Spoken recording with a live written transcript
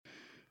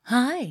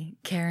Hi,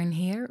 Karen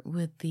here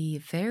with the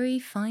very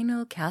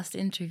final cast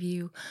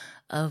interview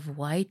of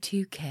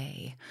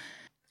Y2K.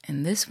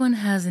 And this one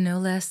has no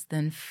less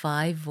than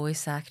 5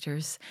 voice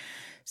actors,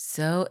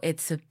 so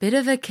it's a bit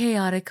of a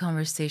chaotic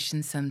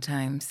conversation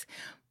sometimes,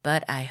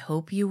 but I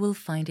hope you will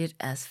find it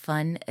as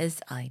fun as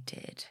I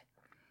did.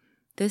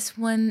 This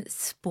one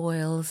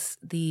spoils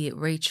the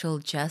Rachel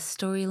Jess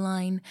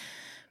storyline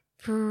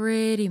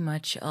pretty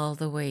much all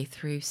the way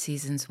through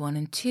seasons 1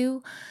 and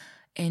 2,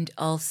 and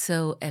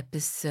also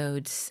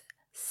episodes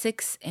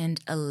 6 and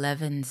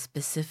 11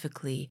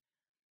 specifically.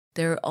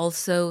 There are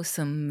also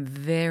some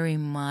very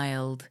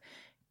mild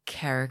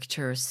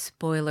character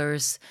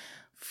spoilers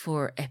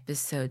for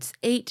episodes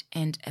 8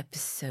 and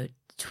episode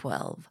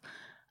 12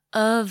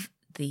 of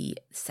the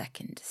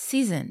second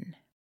season.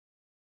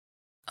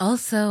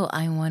 Also,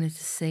 I wanted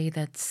to say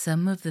that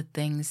some of the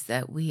things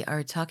that we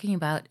are talking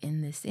about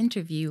in this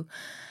interview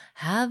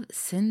have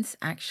since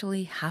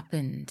actually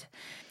happened.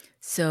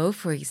 So,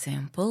 for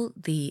example,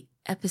 the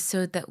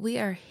episode that we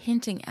are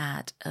hinting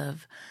at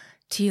of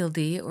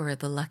TLD, or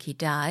The Lucky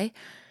Die,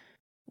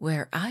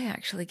 where I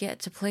actually get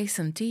to play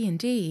some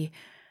D&D,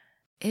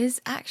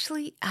 is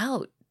actually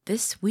out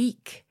this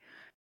week.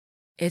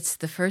 It's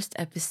the first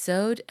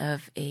episode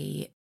of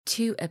a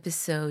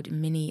 2-episode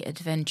mini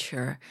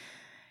adventure,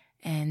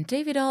 and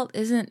David Alt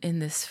isn't in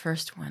this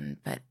first one,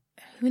 but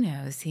who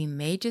knows, he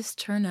may just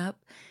turn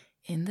up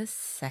in the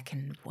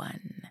second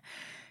one.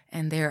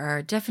 And there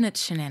are definite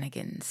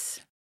shenanigans.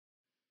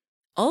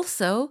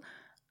 Also,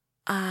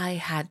 I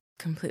had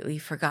completely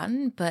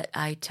forgotten, but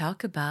I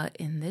talk about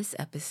in this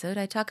episode,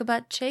 I talk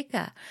about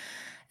Cheka.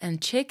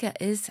 And Cheka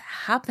is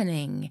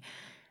happening.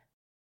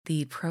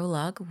 The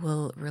prologue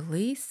will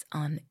release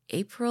on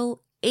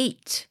April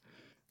 8.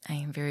 I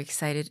am very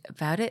excited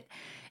about it.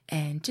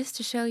 And just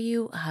to show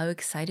you how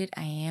excited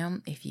I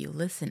am, if you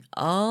listen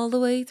all the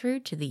way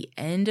through to the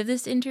end of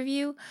this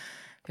interview,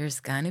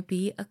 there's gonna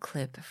be a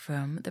clip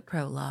from the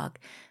prologue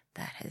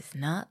that has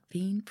not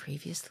been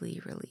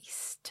previously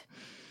released.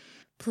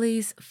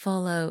 Please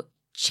follow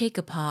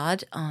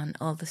Chekapod on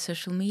all the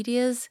social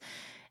medias,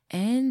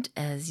 and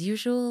as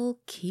usual,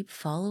 keep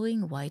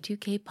following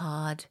Y2K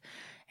Pod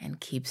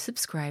and keep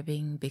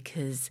subscribing,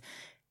 because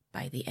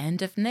by the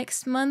end of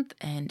next month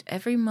and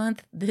every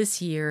month this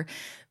year,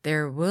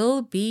 there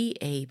will be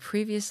a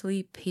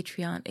previously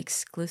Patreon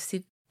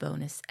exclusive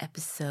bonus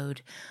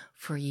episode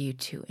for you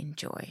to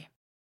enjoy.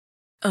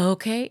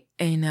 Okay,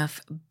 enough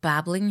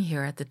babbling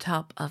here at the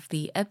top of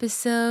the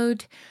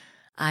episode.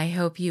 I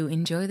hope you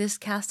enjoy this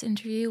cast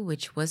interview,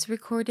 which was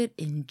recorded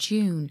in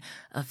June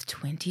of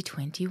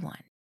 2021.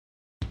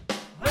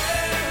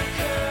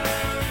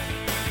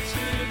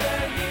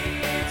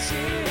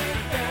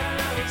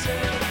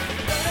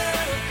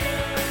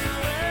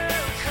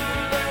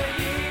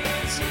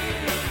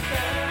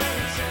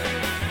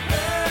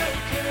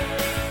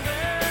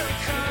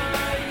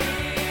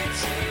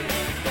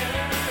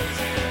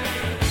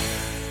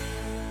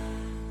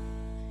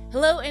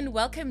 Hello and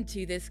welcome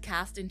to this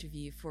cast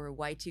interview for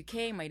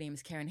Y2K. My name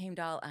is Karen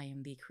Heimdahl. I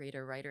am the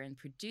creator, writer, and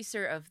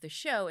producer of the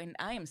show, and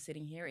I am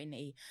sitting here in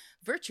a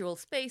virtual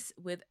space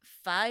with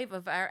 5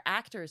 of our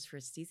actors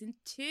for season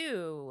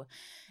 2.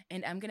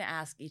 And I'm going to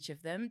ask each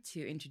of them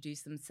to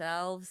introduce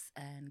themselves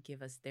and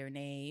give us their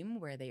name,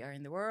 where they are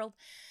in the world,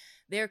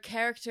 their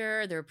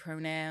character, their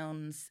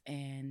pronouns,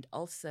 and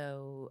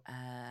also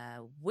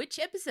which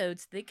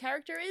episodes the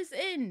character is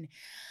in.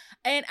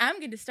 And I'm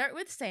going to start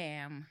with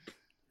Sam.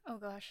 Oh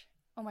gosh.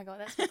 Oh my god,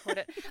 that's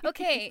recorded.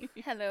 Okay,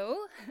 hello.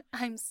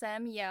 I'm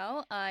Sam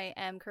Yao. I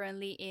am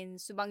currently in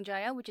Subang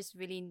Jaya, which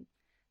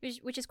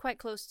is quite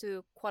close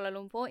to Kuala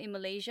Lumpur in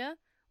Malaysia.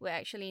 We're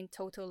actually in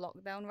total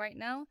lockdown right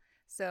now,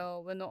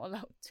 so we're not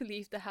allowed to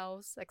leave the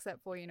house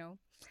except for,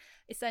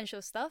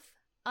 essential stuff.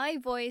 I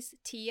voice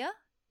Tia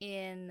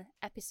in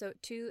episode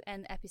 2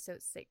 and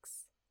episode 6.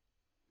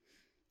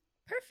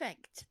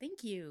 Perfect.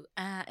 Thank you.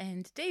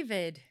 And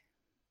David.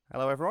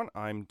 Hello everyone,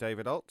 I'm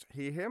David Alt,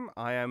 he, him.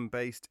 I am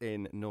based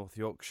in North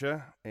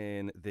Yorkshire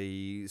in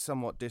the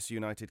somewhat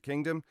disunited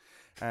kingdom,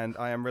 and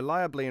I am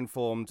reliably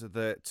informed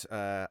that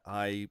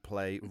I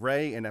play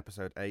Ray in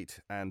episode 8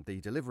 and the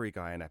delivery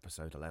guy in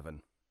episode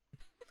 11.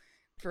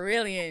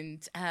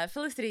 Brilliant.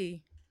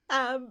 Felicity.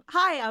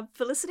 Hi, I'm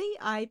Felicity.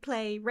 I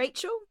play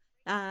Rachel,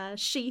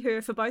 she,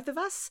 her for both of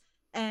us,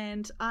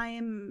 and I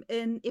am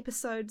in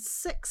episodes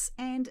 6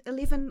 and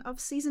 11 of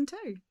season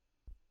 2.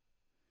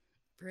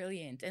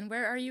 Brilliant. And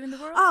where are you in the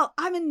world? Oh,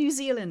 I'm in New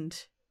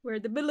Zealand. We're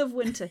in the middle of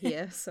winter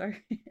here, so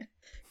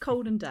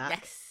cold and dark.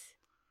 Yes.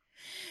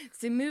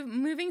 So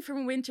moving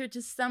from winter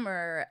to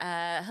summer.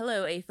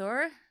 Hello,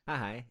 Aethor.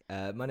 Hi.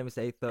 My name is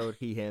Aethor,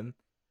 he, him.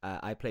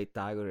 I played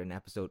Tiger in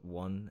episode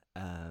 1,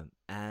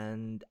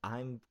 and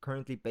I'm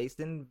currently based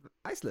in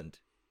Iceland.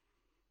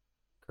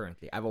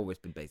 Currently. I've always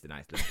been based in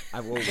Iceland.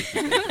 I've always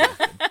been based in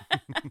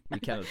Iceland. We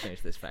cannot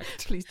change this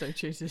fact. Please don't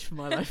change this for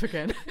my life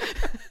again.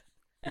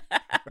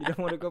 You don't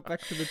want to go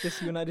back to the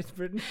disunited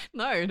Britain?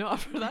 No, not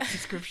after that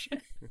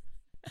description.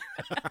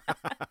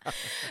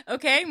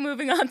 Okay,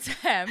 moving on to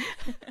Hem.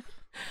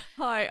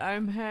 Hi,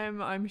 I'm Hem.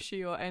 I'm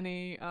she or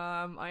any.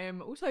 I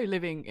am also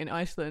living in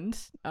Iceland.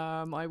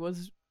 I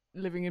was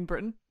living in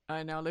Britain.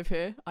 I now live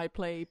here. I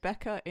play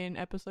Becca in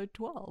episode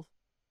 12.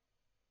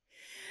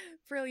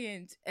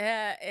 Brilliant.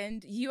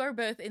 And you are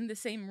both in the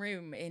same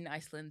room in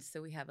Iceland,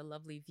 so we have a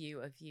lovely view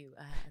of you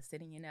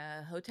sitting in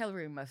a hotel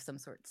room of some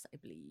sorts, I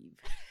believe.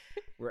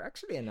 We're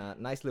actually in a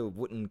nice little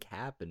wooden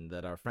cabin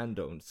that our friend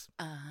owns.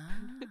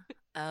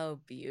 Oh,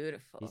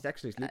 beautiful. He's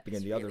actually sleeping That in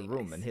is the other really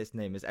room, nice. and his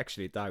name is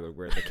actually Dagur,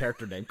 where the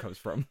character name comes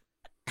from.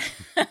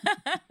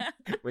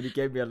 When he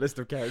gave me a list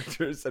of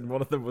characters, and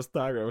one of them was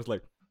Dagur, I was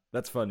like,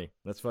 that's funny.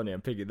 That's funny.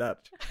 I'm picking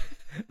that.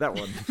 That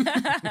one.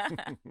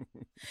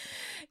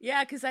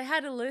 Yeah, because I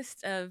had a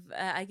list of,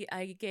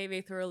 I gave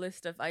Aethor a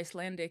list of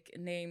Icelandic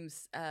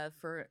names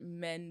for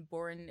men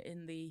born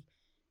in the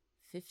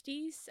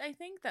 50s, I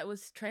think, that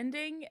was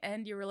trending.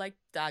 And you were like,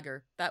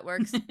 Dagur, that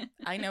works.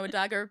 I know a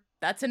Dagur.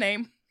 That's a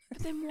name.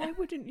 But then why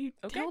wouldn't you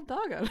tell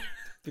Dago?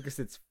 Because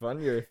it's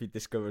funnier if he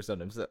discovers on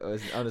his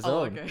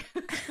own. Okay.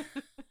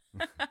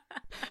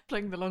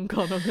 Playing the long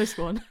con on this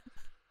one.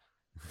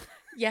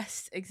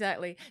 Yes,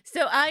 exactly.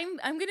 So I'm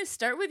going to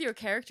start with your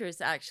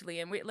characters actually,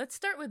 and let's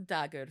start with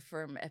Dagur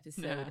from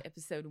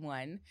episode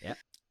 1. Yep.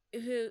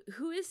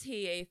 Who is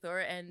he,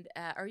 Aethor, and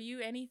are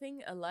you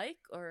anything alike,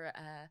 or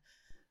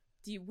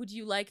would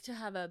you like to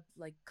have a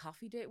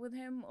coffee date with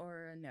him,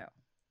 or no?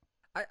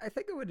 I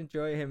think I would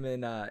enjoy him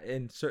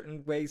in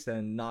certain ways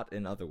and not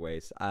in other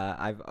ways.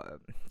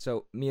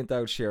 So me and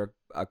Dagur share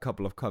a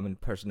couple of common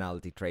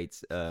personality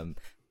traits.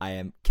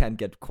 I can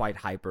get quite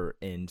hyper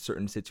in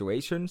certain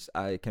situations.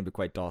 I can be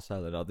quite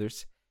docile in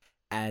others.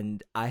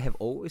 And I have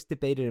always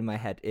debated in my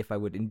head if I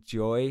would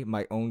enjoy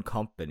my own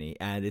company.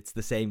 And it's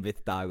the same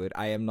with Dagur.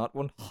 I am not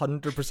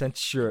 100%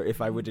 sure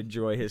if I would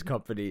enjoy his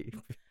company.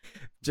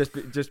 just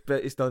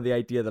based on the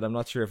idea that I'm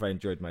not sure if I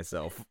enjoyed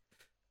myself.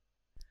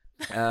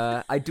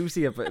 I do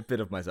see a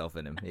bit of myself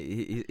in him.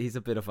 He's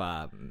a bit of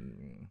a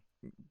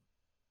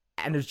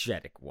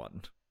energetic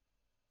one.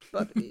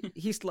 But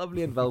he's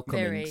lovely and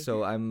welcoming, Very.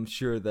 so I'm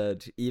sure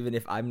that even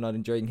if I'm not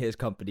enjoying his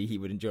company, he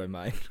would enjoy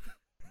mine.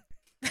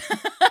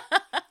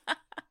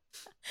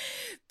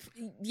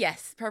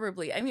 Yes,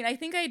 probably. I mean, I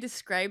think I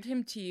described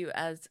him to you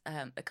as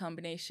a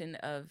combination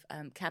of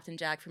Captain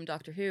Jack from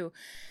Doctor Who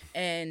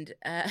and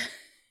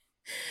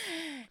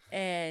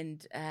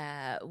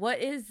what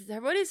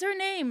is her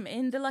name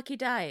in The Lucky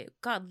Die?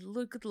 God,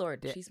 good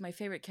Lord, she's my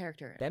favorite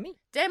character.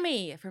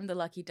 Demi from The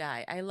Lucky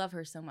Die. I love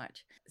her so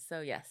much. So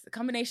yes, a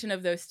combination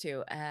of those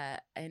two,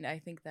 and I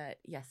think that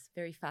yes,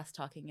 very fast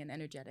talking and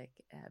energetic,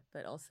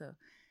 but also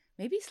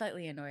maybe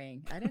slightly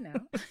annoying. I don't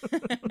know.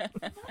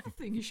 I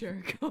think you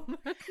share a common.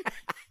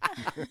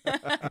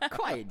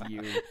 Quiet,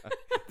 you.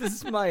 This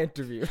is my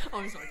interview.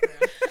 I'm sorry.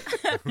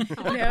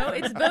 No,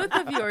 it's both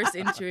of yours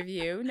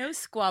interview. No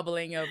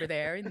squabbling over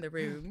there in the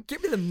room.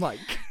 Give me the mic.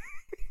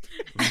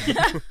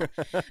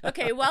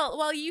 Okay,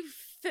 while you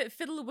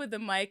fiddle with the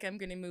mic, I'm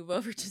going to move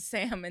over to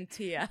Sam and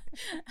Tia.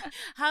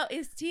 How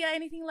is Tia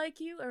anything like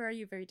you, or are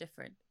you very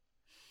different?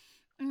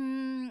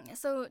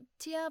 So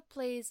Tia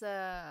plays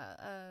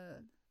a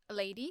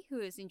lady who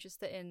is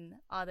interested in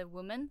other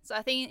women. So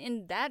I think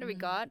in that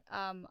regard,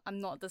 I'm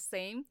not the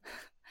same.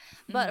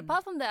 But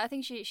apart from that, I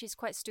think she's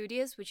quite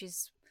studious, which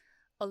is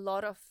a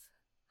lot of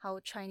how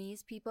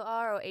Chinese people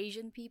are or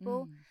Asian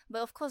people.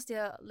 But of course,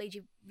 they're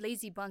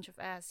lazy bunch of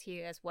ass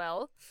here as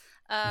well.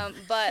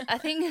 But I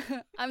think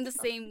I'm the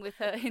same with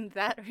her in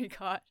that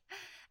regard.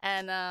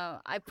 And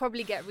I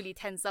probably get really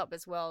tense up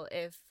as well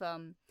if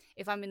I'm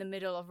in the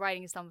middle of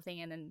writing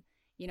something and then,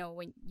 you know,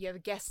 when you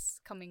have guests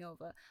coming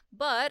over.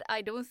 But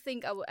I don't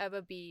think I will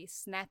ever be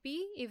snappy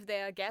if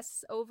there are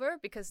guests over,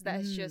 because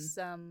that's just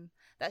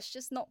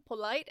not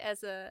polite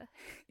as an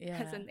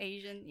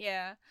Asian.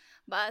 Yeah.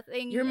 But I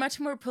think You're much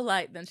more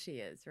polite than she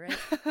is, right?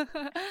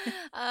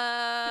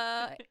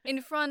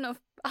 in front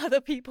of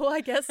other people, I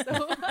guess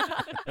so.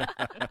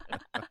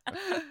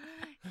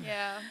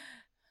 Yeah.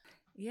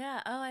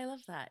 Yeah. Oh, I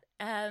love that.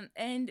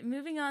 And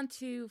moving on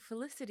to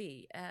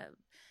Felicity.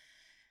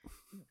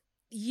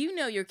 You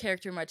know your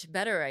character much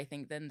better, I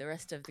think, than the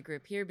rest of the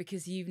group here,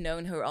 because you've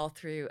known her all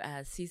through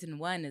season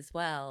 1 as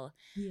well.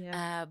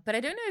 Yeah. But I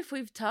don't know if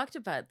we've talked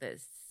about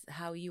this,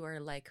 how you are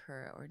like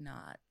her or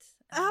not.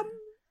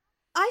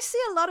 I see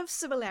a lot of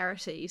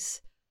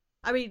similarities.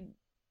 I mean,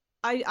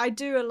 I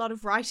do a lot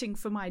of writing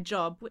for my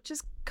job, which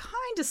is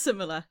kind of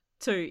similar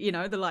to, you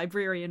know, the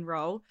librarian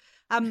role.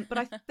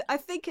 But I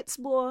think it's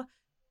more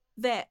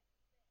that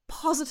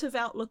positive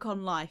outlook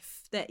on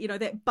life, that, you know,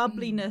 that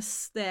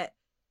bubbliness, that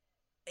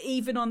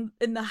even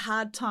in the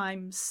hard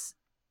times,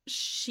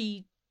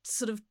 she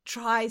sort of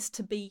tries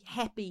to be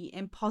happy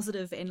and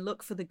positive and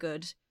look for the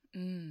good,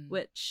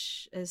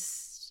 which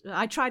is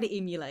I try to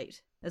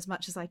emulate as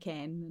much as I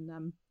can.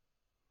 And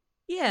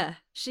yeah,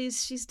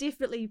 she's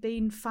definitely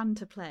been fun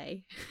to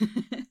play.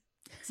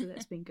 So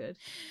that's been good.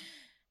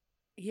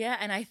 Yeah,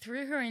 and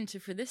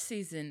for this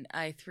season,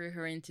 I threw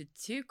her into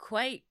 2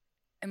 quite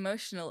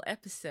emotional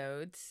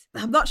episodes.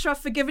 I'm not sure I've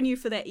forgiven you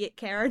for that yet,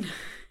 Karen.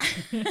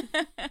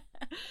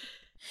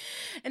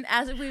 And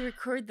as we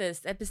record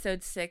this,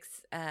 episode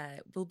 6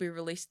 will be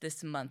released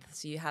this month,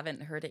 so you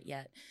haven't heard it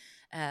yet,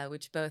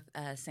 which both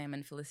Sam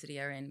and Felicity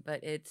are in.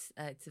 But it's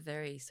a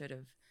very sort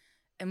of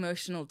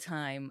emotional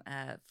time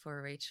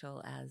for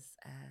Rachel as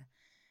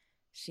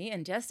she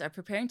and Jess are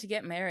preparing to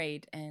get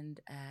married. And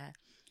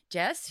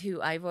Jess,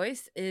 who I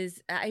voice,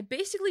 I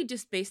basically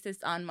just based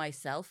this on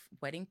myself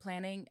wedding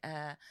planning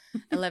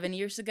 11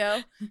 years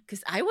ago,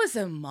 because I was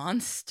a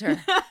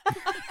monster.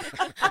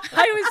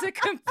 I was a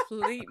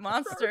complete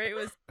monster. It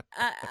was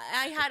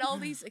I had all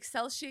these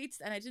Excel sheets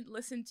and I didn't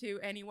listen to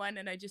anyone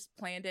and I just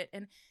planned it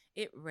and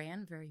it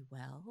ran very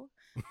well.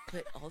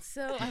 But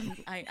also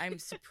I'm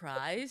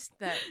surprised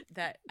that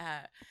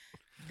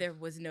there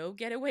was no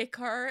getaway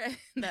car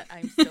and that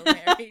I'm still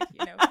married,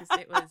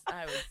 because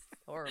I was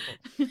horrible.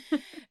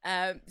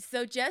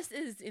 So Jess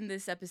is in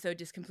this episode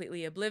just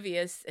completely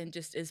oblivious and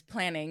just is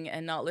planning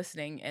and not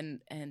listening,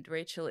 and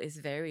Rachel is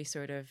very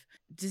sort of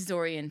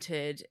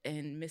disoriented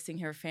and missing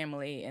her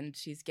family, and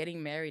she's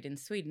getting married in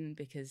Sweden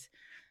because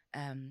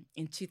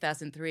in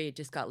 2003 it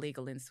just got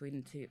legal in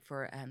Sweden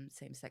for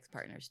same-sex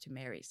partners to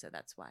marry, so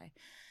that's why.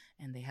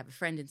 And they have a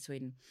friend in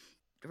Sweden.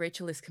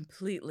 Rachel is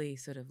completely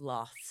sort of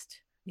lost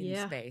in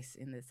space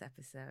in this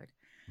episode.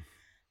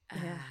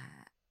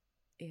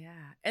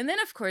 Yeah. And then,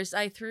 of course,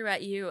 I threw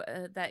at you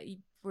that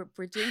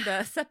we're doing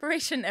the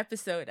separation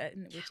episode,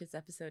 which is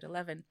episode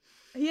 11.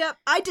 Yep,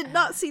 I did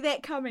not see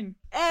that coming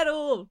at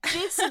all.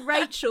 Jess and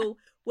Rachel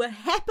were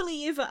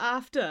happily ever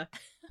after.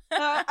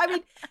 I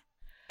mean,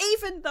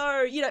 even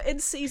though, in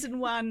season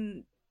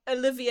 1,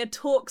 Olivia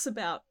talks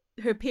about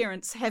her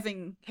parents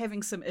having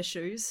some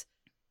issues,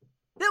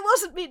 that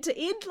wasn't meant to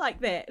end like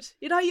that.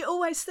 You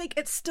always think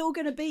it's still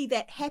going to be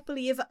that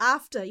happily ever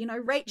after.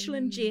 Rachel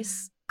and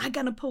Jess are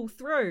going to pull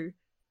through.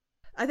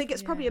 I think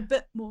it's probably a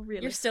bit more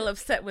realistic. You're still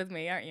upset with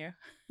me, aren't you?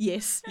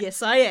 Yes,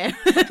 I am.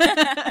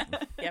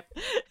 Yep.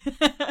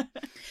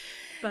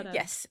 But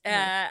yes,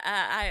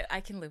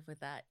 I can live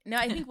with that. No,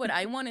 I think what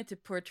I wanted to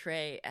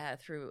portray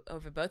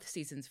over both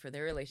seasons for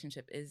their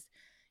relationship is,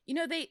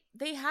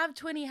 they have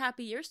 20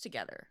 happy years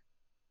together.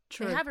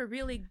 True. They have a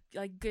really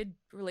good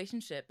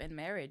relationship and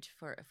marriage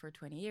for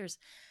 20 years.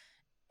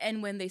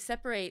 And when they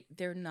separate,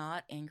 they're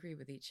not angry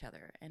with each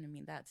other. And I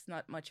mean, that's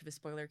not much of a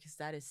spoiler because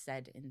that is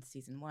said in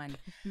season 1.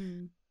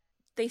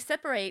 They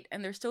separate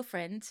and they're still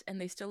friends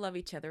and they still love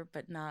each other,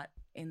 but not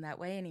in that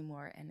way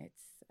anymore. And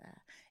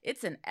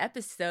it's an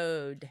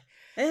episode.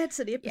 It's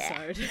an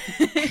episode.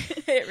 Yeah.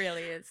 It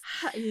really is.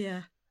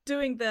 Yeah.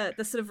 Doing the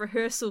sort of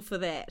rehearsal for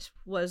that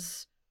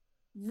was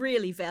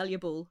really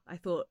valuable, I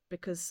thought,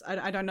 because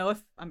I don't know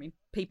if,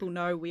 people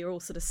know we're all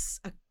sort of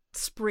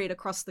spread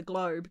across the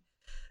globe.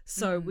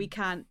 So we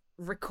can't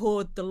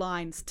record the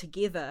lines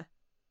together.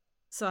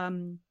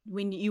 So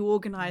when you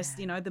organise,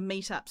 the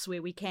meetups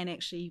where we can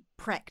actually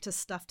practice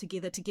stuff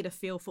together to get a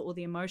feel for all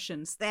the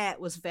emotions,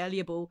 that was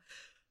valuable.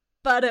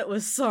 But it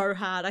was so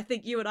hard. I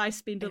think you and I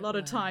spent a lot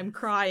of time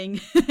crying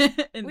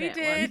in we that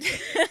did.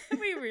 one.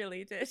 We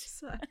really did.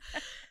 So,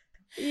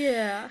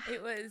 yeah.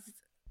 It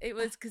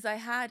was because I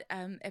had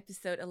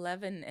episode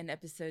 11 and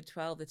episode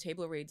 12. The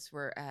table reads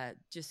were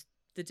just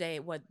the day.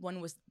 One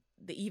was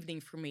the evening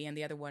for me and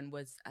the other one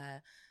was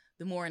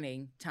the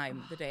morning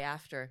time the day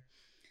after,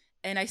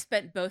 and I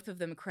spent both of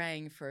them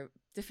crying for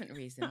different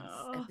reasons.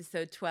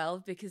 Episode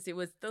 12 because it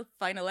was the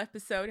final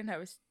episode and I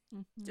was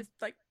just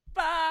like,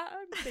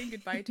 I'm saying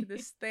goodbye to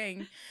this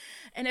thing,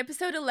 and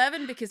episode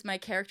 11 because my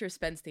character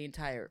spends the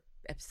entire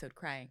episode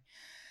crying.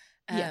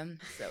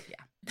 So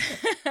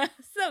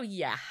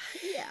yeah.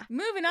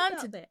 Moving on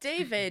to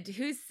David,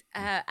 who's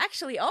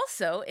actually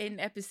also in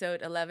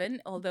episode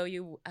 11, although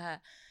you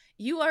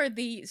are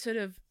the sort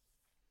of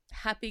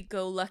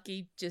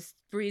happy-go-lucky, just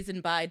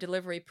breezing by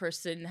delivery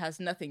person, has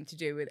nothing to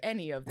do with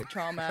any of the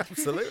trauma.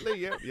 Absolutely,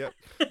 yep.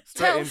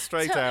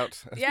 Straight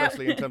out,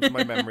 especially in terms of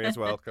my memory as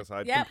well, because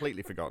I'd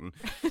completely forgotten.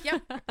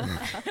 Yep.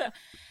 But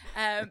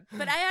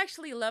I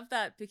actually love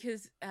that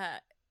because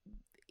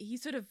he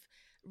sort of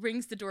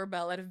rings the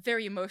doorbell at a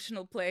very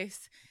emotional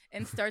place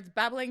and starts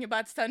babbling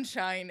about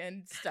sunshine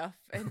and stuff,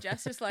 and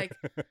Jess is like,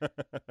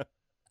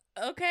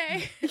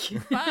 okay,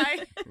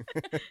 bye.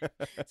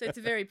 So it's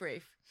very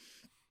brief.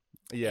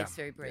 Yeah, it's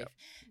very brief.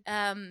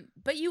 Yep.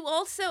 But you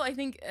also, I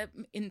think,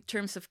 in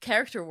terms of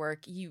character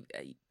work,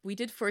 we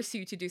did force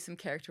you to do some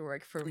character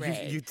work for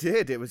Ray. You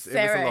did. It was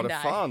a lot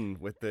of fun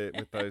with the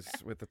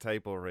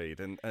table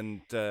read,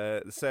 and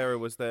Sarah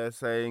was there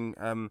saying,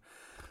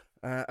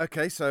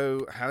 okay,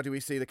 so how do we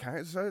see the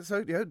character?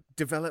 So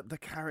develop the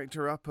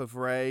character up of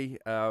Ray,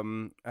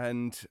 and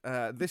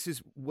this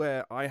is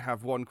where I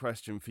have one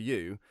question for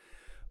you.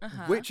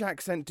 Which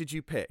accent did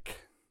you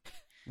pick?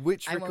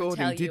 Which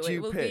recording did you pick?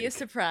 It will be a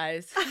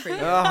surprise for you.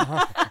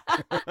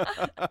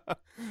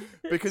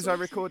 Because I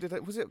recorded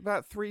it. Was it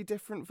about 3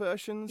 different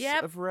versions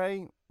of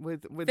Ray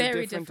with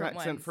a different accent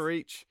ones. for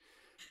each?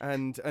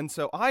 And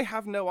so I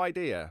have no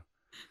idea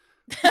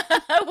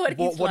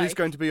what is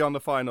going to be on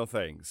the final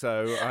thing.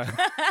 So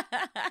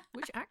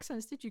which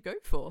accents did you go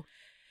for?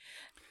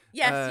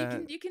 Yes,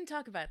 you can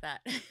talk about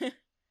that.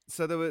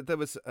 So there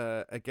was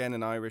again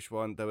an Irish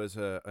one. There was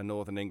a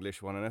Northern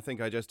English one, and I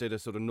think I just did a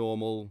sort of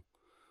normal,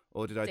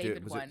 or did I do David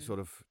it? Was one. it sort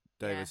of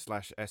David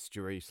Yeah. /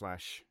 estuary /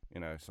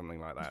 something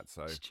like that?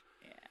 So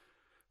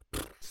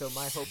So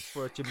my hopes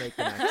for a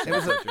Jamaican accent It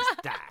was were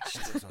just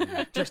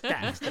dashed. Just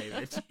dashed,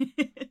 David.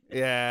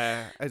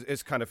 yeah,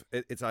 it's kind of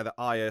it's either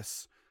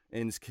IS,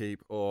 Innskeep,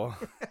 or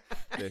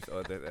this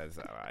or this.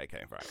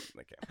 Okay, right.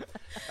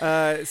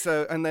 Okay.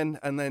 So and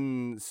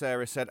then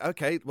Sarah said,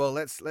 "Okay, well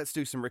let's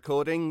do some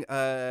recording.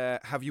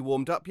 Have you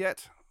warmed up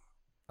yet?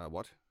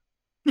 What?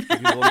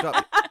 Have you warmed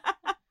up?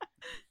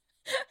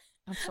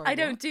 I'm sorry. I what?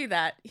 don't do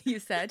that, you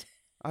said.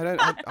 I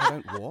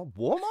don't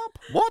warm up.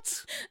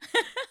 What?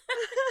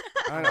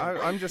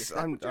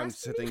 I'm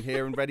sitting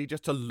here and ready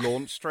just to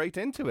launch straight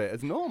into it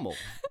as normal.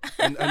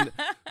 And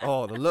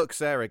the look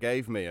Sarah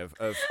gave me of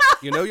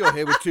you're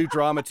here with two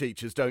drama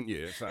teachers, don't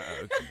you? It's like,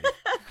 okay.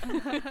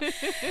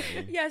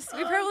 Yes,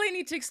 we probably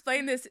need to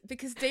explain this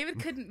because David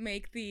couldn't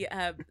make the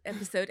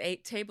episode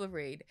 8 table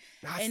read.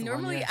 That's And the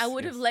one, normally yes, I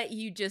would have yes. let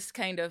you just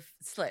kind of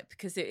slip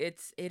because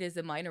it is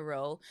a minor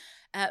role.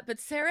 But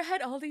Sarah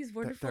had all these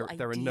wonderful ideas.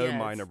 There are no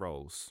minor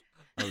roles,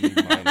 only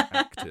minor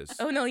actors.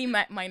 Oh, no,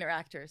 minor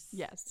actors.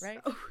 Yes. Right?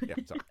 Yeah,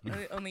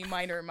 sorry. Only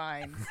minor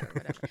minds or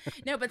whatever.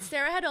 No, but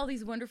Sarah had all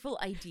these wonderful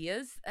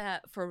ideas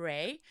for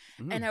Ray.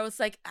 And I was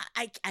like,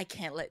 I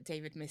can't let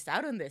David miss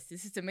out on this.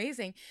 This is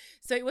amazing.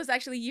 So it was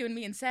actually you and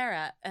me and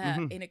Sarah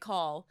in a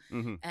call.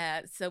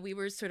 So we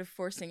were sort of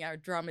forcing our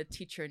drama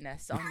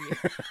teacher-ness on you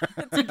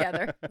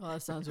together. Oh,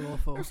 that sounds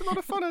awful. It's a lot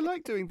of fun. I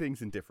like doing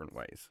things in different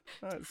ways.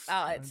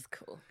 It's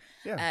cool.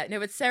 Yeah. No,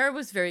 but Sarah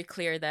was very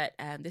clear that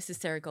this is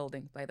Sarah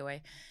Golding, by the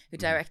way, who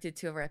directed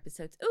 2 of our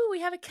episodes. Oh,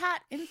 we have a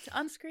cat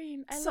on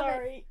screen. I love it.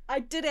 Sorry, I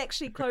did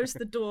actually close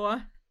the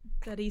door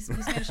that he's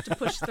managed to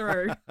push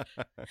through.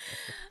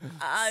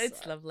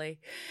 It's lovely.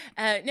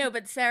 No,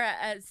 but Sarah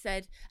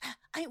said,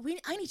 I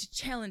need to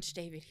challenge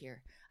David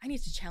here. I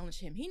need to challenge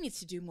him. He needs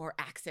to do more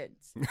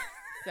accents.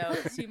 So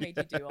she made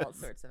you do all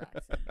sorts of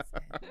accents.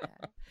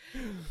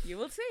 And, you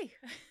will see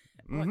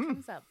what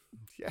comes up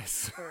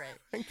Yes. for Ray.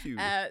 Thank you.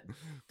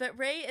 But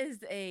Ray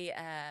is a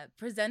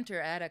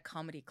presenter at a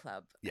comedy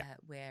club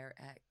where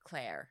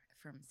Claire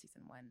from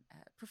season 1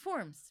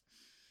 performs.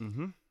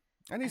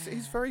 And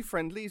he's very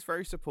friendly. He's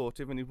very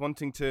supportive, and he's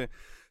wanting to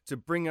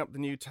bring up the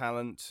new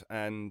talent.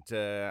 And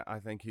I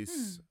think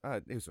he's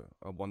a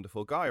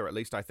wonderful guy, or at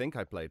least I think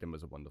I played him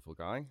as a wonderful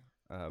guy.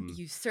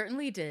 You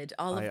certainly did.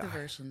 All of the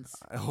versions.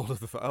 All of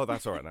the. Oh,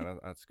 that's all right. No,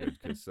 that's good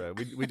because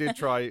we did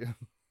try.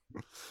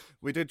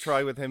 We did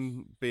try with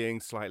him being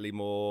slightly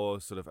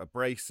more sort of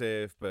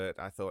abrasive, but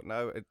I thought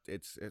no,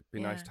 it'd be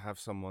nice to have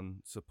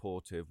someone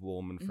supportive,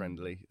 warm, and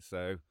friendly.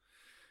 So,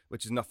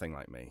 which is nothing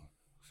like me.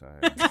 So.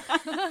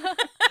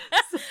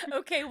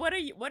 Okay, what are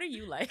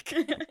you like?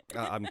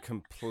 I'm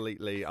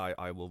completely.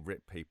 I will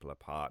rip people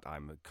apart.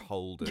 I'm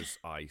cold as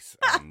ice,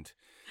 and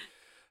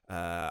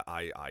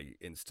I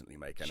instantly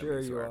make enemies. Sure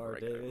you wherever are, I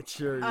go. David.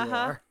 Sure you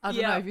are. I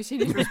don't know. Have you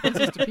seen his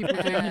responses to people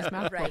doing his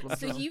math Right. problems?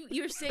 So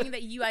you're saying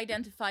that you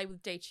identify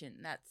with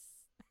Daichin. That's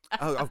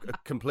Oh,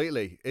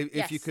 completely.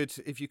 If you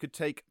could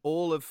take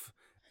all of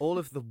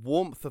the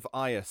warmth of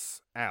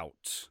Ias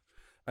out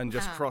and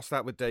just cross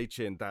that with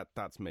Daichin,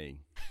 that's me.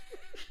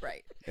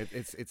 right.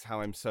 It's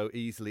how I'm so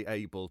easily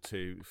able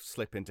to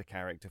slip into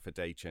character for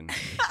Daichin.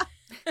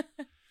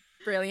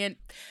 Brilliant.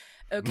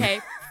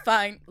 Okay,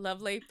 fine,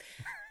 lovely.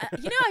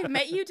 I've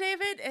met you,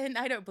 David, and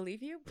I don't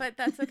believe you, but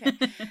that's okay.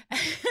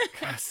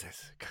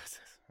 Curses.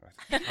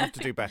 I have to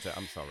do better.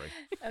 I'm sorry.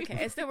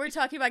 Okay, so we're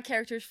talking about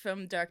characters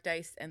from Dark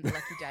Dice and the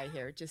Lucky Die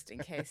here, just in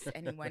case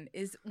anyone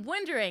is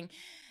wondering.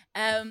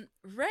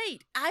 Right,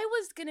 I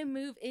was gonna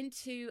move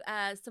into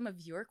some of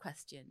your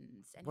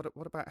questions. And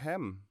What about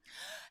Hem?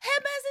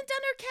 Hem hasn't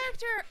done her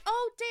character.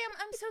 Oh, damn!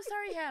 I'm so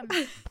sorry, Hem.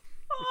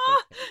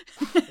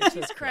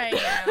 She's crying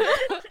now.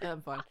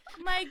 I'm fine.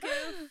 My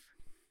goof.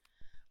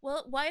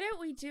 Well, why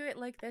don't we do it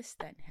like this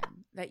then,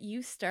 Hem? That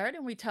you start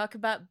and we talk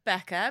about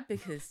Becca,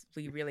 because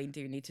we really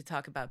do need to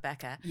talk about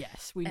Becca.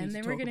 Yes, we need And to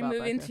then talk we're going to about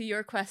move Becca. into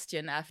your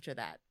question after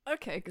that.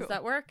 Okay, cool. Does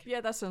that work?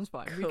 Yeah, that sounds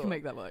fine. We Cool. can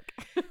make that work.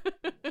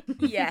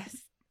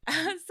 Yes.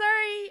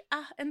 Sorry.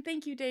 And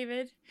thank you,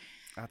 David.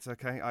 That's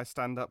okay. I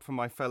stand up for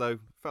my fellow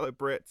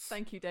Brits.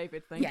 Thank you,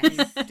 David. Thank Yes.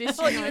 you.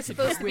 thought you were Disunited,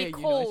 supposed but to be we're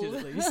cold.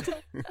 united at least.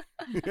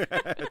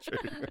 Yeah,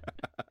 true.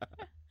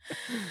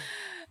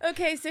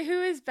 Okay, so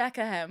who is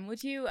Becca Hem?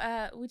 Would you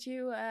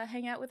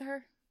hang out with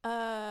her?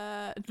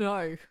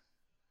 No.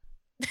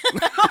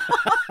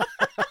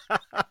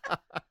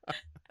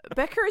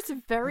 Becca is a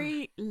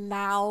very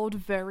loud,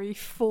 very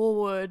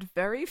forward,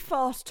 very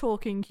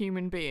fast-talking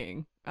human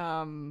being.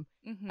 And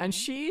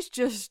she's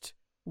just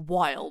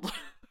wild.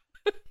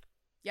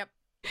 Yep.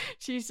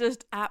 She's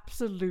just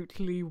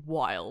absolutely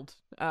wild.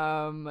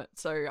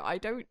 So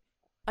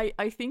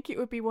I think it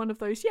would be one of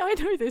those, yeah, I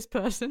know this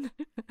person.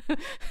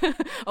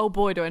 Oh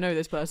boy, do I know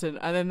this person.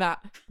 And then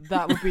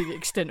that would be the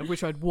extent of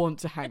which I'd want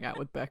to hang out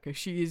with Becca.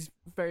 She is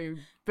very,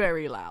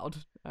 very loud.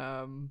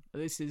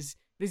 This is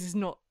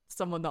not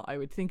someone that I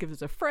would think of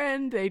as a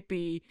friend. They'd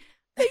be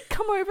they'd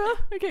come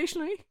over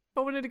occasionally. If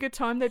I wanted a good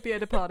time, they'd be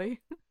at a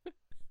party.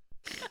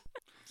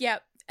 Yeah,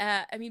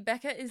 I mean,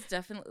 Becca is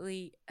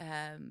definitely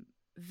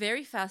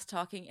very fast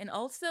talking, and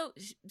also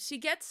she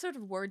gets sort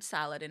of word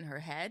salad in her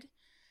head.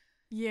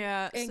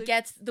 Yeah, And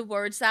gets the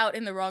words out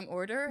in the wrong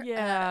order.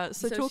 Yeah,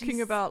 so talking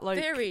she's about like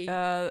very...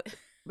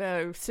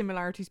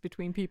 similarities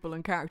between people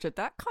and character,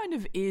 that kind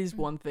of is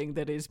one thing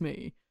that is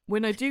me.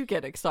 When I do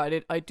get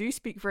excited, I do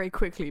speak very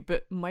quickly,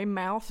 but my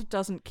mouth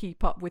doesn't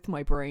keep up with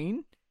my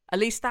brain. At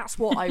least that's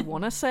what I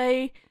want to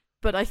say,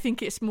 but I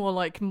think it's more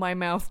like my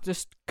mouth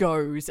just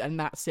goes and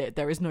that's it.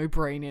 There is no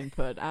brain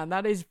input, and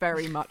that is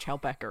very much how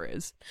Becca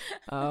is.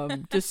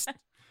 Just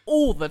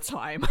all the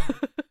time.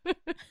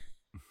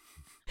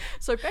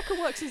 So Becca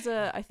works as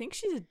I think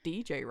she's a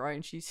DJ, right?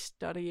 And she's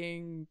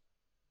studying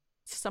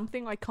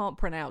something I can't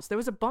pronounce. There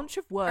was a bunch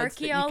of words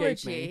that you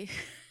gave me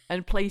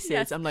and places.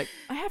 Yes. I'm like,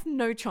 I have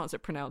no chance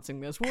at pronouncing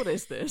this. What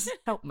is this?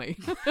 Help me.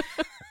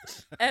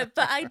 But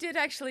I did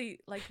actually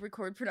like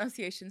record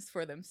pronunciations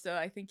for them, so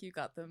I think you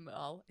got them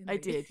all. I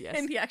did, yes,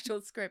 in the actual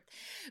script.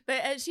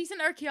 But she's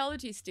an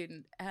archaeology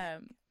student.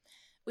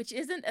 Which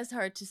isn't as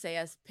hard to say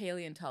as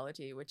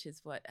paleontology, which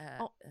is what...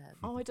 I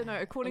don't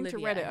know. According to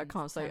Reddit, I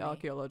can't say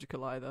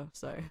archaeological either,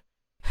 so...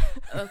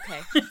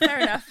 Okay, fair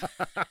enough.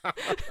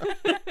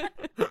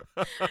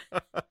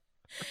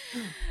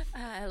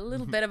 A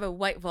little bit of a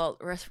White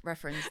Vault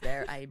reference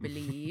there, I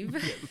believe.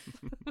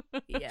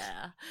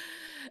 Yeah.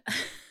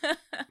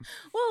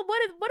 Well,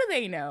 what do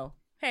they know?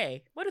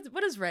 Hey, what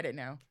does Reddit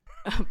know?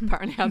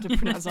 Apparently how to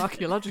pronounce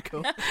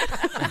archaeological.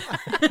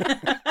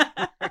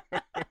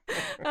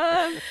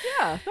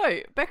 Yeah, no,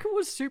 Becca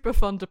was super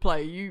fun to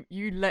play.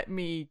 You let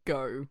me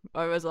go.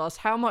 I was asked,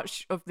 how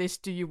much of this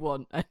do you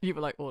want? And you were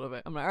like, all of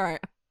it. I'm like, all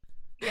right,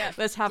 yeah,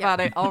 let's have at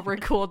it. I'll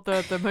record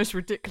the most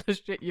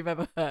ridiculous shit you've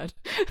ever heard.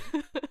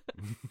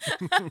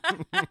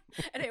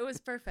 And it was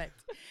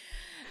perfect.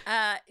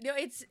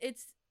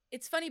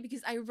 It's funny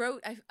because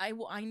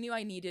I knew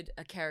I needed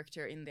a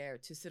character in there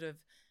to sort of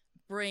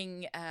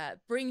bring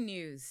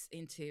news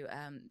into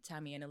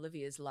Tammy and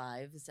Olivia's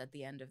lives at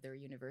the end of their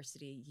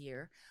university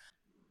year.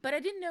 But I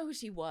didn't know who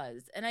she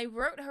was. And I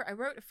wrote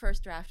a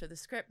first draft of the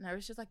script, and I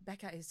was just like,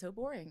 Becca is so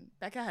boring.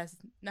 Becca has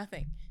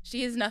nothing.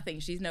 She is nothing.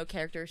 She's no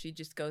character. She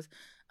just goes,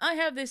 I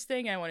have this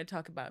thing I want to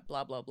talk about,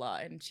 blah, blah, blah.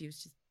 And she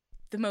was just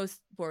the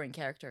most boring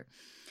character.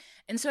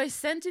 And so I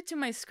sent it to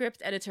my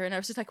script editor, and I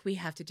was just like, we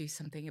have to do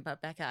something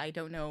about Becca. I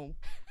don't know.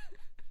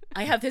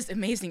 I have this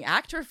amazing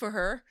actor for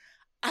her.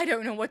 I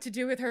don't know what to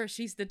do with her.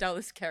 She's the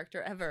dullest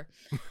character ever.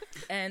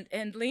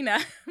 and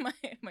Lena,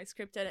 my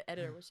script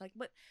editor, was like,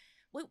 What,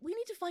 we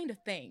need to find a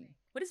thing.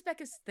 What is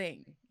Becca's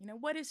thing?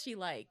 What is she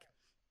like?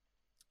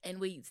 And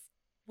we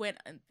went,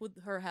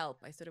 with her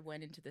help, I sort of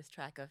went into this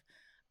track of,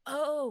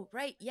 oh,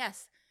 right,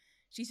 yes.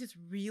 She's just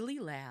really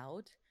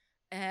loud,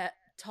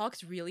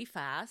 talks really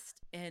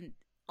fast, and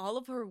all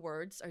of her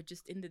words are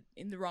just in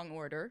the wrong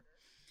order.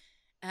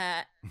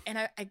 And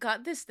I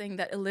got this thing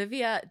that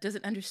Olivia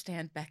doesn't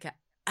understand Becca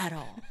at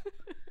all.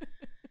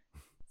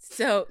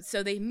 So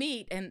they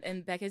meet,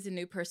 and Becca's a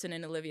new person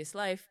in Olivia's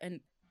life,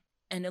 and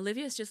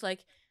Olivia's just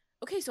like,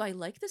 okay, so I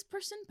like this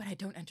person, but I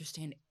don't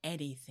understand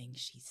anything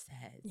she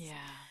says. Yeah.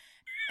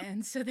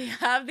 And so they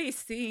have these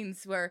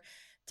scenes where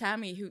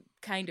Tammy, who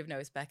kind of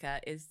knows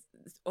Becca, is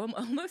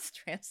almost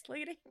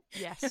translating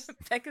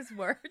Becca's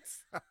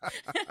words.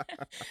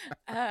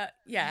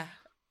 Yeah,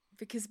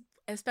 because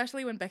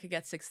especially when Becca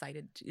gets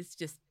excited, it's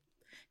just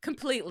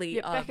completely...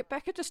 Yeah,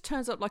 Becca just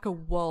turns up like a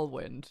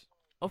whirlwind.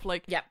 Of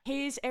like,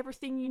 here's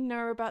everything you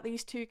know about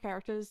these two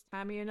characters,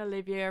 Tammy and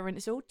Olivia, and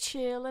it's all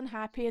chill and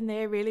happy, and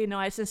they're really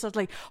nice. And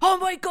suddenly, oh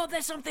my god,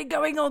 there's something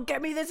going on!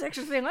 Get me this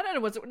extra thing. I don't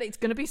know it's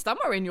going to be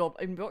somewhere in your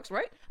inbox,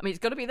 right? I mean,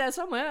 it's got to be there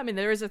somewhere. I mean,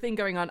 there is a thing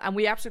going on, and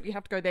we absolutely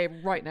have to go there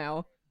right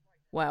now.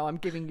 Wow, I'm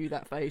giving you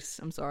that face.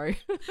 I'm sorry.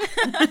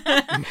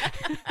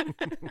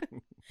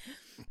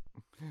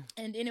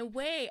 And in a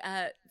way,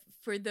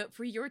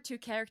 for your two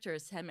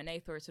characters, Hem and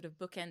Aethor, sort of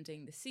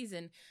bookending the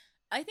season,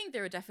 I think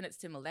there are definite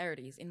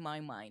similarities in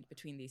my mind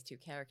between these two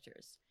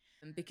characters,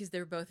 because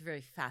they're both very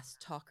fast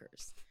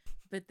talkers,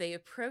 but they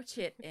approach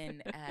it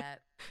in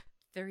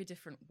very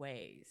different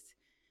ways.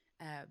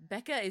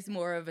 Becca is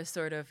more of a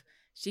sort of,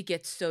 she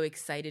gets so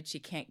excited she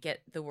can't get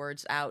the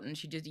words out and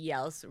she just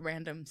yells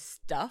random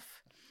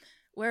stuff,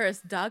 whereas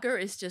Dagger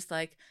is just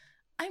like,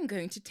 I'm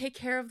going to take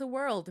care of the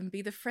world and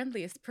be the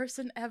friendliest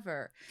person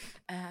ever.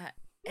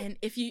 And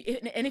if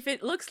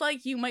it looks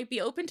like you might be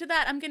open to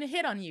that, I'm going to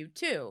hit on you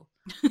too.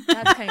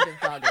 That's kind of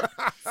Dagger.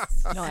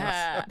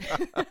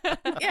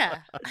 Yeah.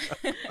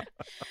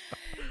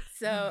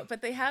 So,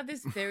 but they have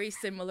this very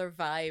similar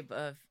vibe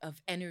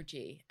of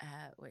energy,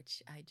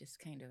 which I just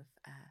kind of...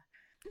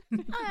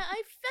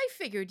 I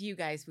figured you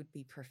guys would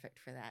be perfect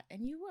for that,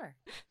 and you were.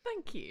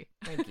 Thank you.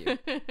 Thank you.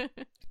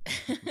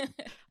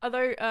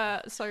 Although,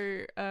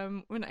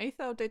 when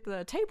Aethel did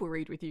the table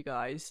read with you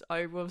guys,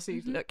 I was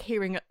obviously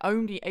hearing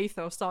only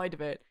Aethel's side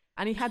of it,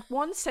 and he had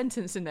one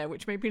sentence in there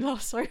which made me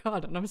laugh so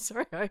hard, and I'm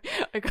sorry I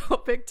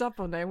got picked up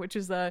on there, which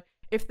is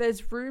if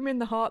there's room in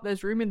the heart,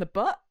 there's room in the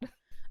butt.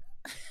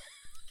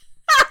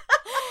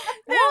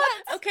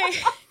 Okay.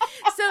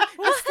 So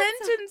the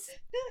sentence.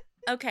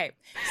 Okay.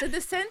 So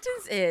the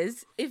sentence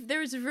is: if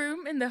there's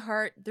room in the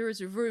heart, there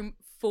is room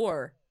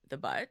for the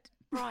butt.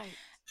 Right.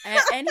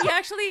 And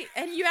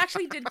you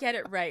actually did get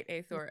it right,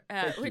 Aethor.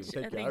 Which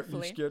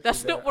thankfully.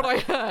 That's not what I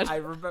heard. I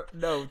remember.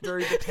 No,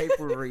 during the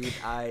paper read,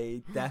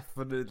 I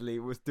definitely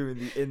was doing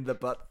the in the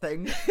butt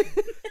thing.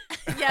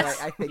 Yes,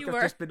 I think you I've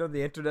were. just been on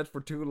the internet for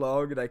too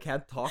long and I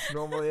can't talk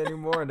normally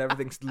anymore, and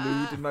everything's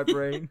glued in my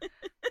brain.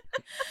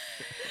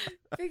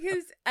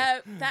 Because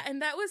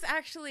that was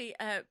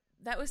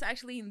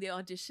actually in the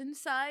audition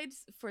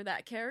sides for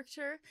that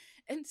character,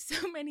 and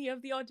so many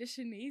of the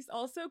auditionees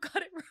also got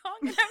it wrong,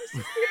 and I was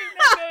just sitting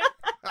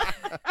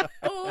there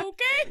going,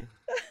 okay.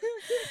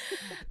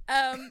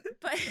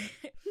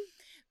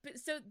 But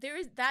so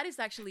that is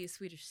actually a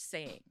Swedish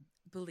saying,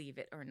 believe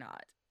it or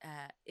not.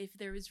 If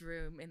there is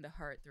room in the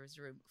heart, there is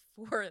room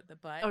for the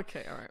butt.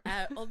 Okay, all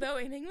right. Although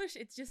in English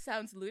it just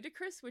sounds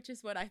ludicrous, which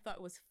is what I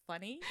thought was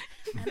funny.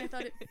 And I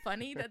thought it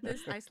funny that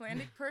this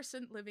Icelandic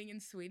person living in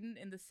Sweden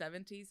in the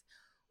 70s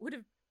would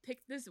have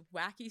picked this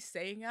wacky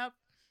saying up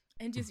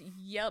and just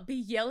be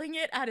yelling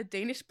it at a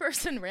Danish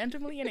person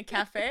randomly in a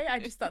cafe. I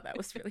just thought that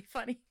was really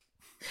funny.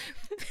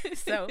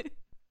 So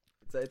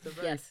It's a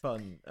very Yes.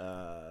 fun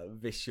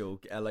visual,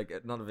 like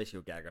not a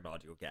visual gag, an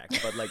audio gag,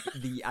 but like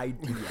the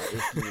idea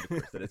is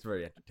ludicrous and it's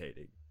very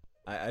entertaining.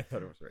 I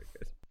thought it was very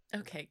good.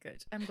 okay,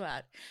 good. I'm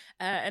glad,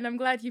 and I'm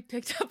glad you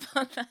picked up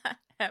on that.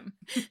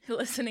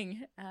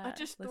 Listening. I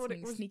just thought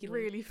it listening was sneakily.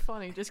 really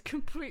funny. Just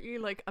completely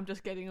like, I'm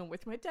just getting on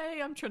with my day.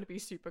 I'm trying to be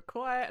super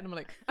quiet. And I'm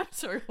like, I'm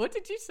sorry, what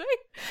did you say?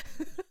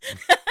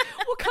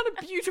 What kind of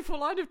beautiful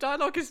line of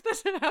dialogue is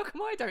this? And how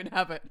come I don't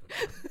have it?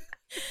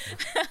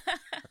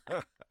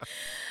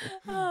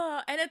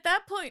 Oh, and at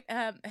that point,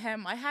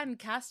 Hem, I hadn't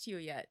cast you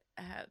yet.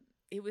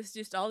 It was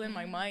just all in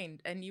my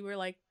mind, and you were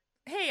like,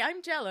 "Hey,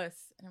 I'm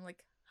jealous," and I'm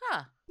like,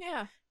 "Huh,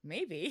 Yeah.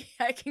 maybe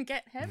I can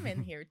get Hem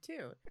in here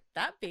too.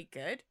 That'd be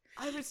good."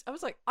 I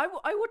was like, I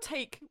would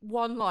take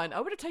one line. I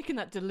would have taken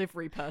that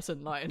delivery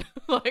person line.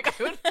 Like,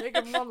 I would have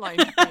taken one line.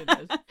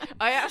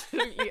 I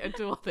absolutely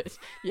adore this.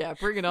 Yeah,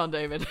 bring it on,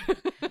 David.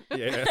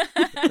 Yeah.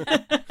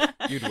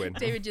 You'd win.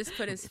 David just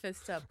put his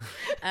fist up.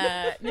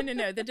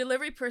 No. The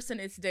delivery person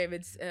is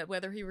David's,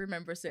 whether he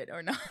remembers it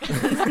or not.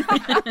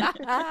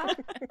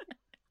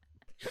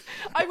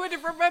 I would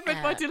have remembered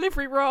my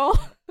delivery role.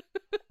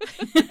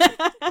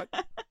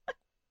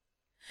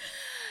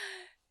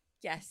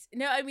 Yes.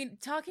 No, I mean,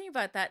 talking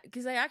about that,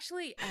 because I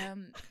actually,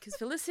 because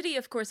Felicity,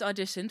 of course,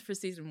 auditioned for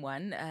season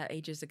 1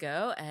 ages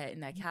ago,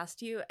 and I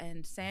cast you,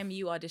 and Sam,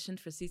 you auditioned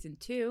for season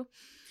 2.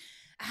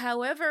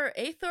 However,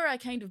 Aethor, I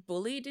kind of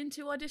bullied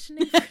into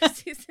auditioning for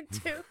season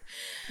 2.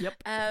 Yep.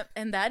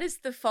 And that is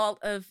the fault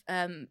of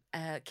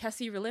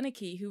Cassie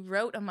Relinicki, who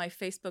wrote on my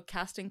Facebook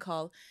casting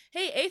call,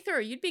 "Hey,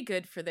 Aethor, you'd be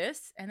good for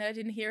this." And I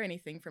didn't hear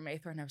anything from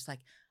Aethor, and I was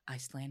like,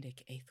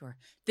 Icelandic Aethor,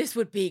 this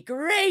would be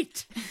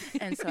great.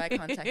 And so I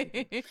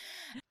contacted you.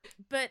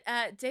 But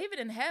David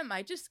and Hem,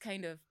 I just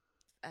kind of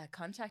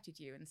contacted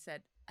you and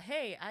said,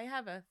 "Hey, I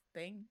have a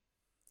thing.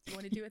 Do you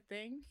want to do a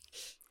thing?"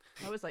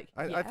 I was like,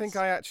 I think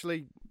I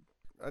actually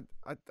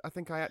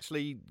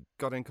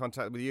got in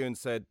contact with you and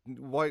said,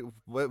 what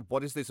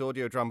is this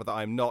audio drama that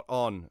I'm not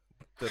on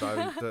that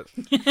I've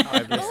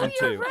listened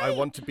you're to? right. I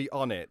want to be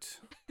on it.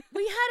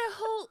 We had a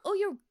whole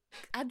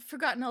I'd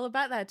forgotten all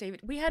about that, David.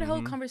 We had a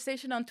whole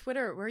conversation on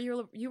Twitter where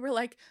you were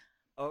like,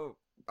 Oh,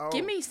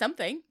 "Give me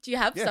something. Do you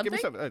have yeah, something?"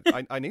 give me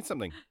something. I need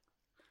something.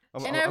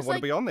 And I I was want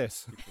like- to be on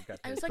this.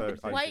 I was like, So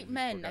I- "White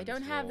men. I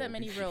don't have that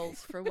many roles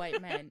for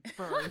white men."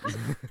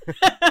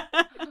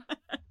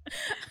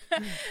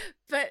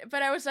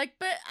 But I was like,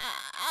 "But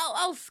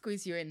I'll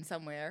squeeze you in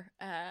somewhere,"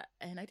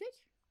 and I did.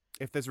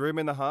 If there's room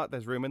in the heart,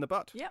 there's room in the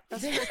butt. yep,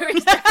 that's There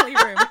is definitely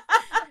room.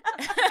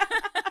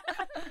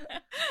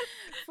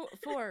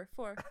 Four.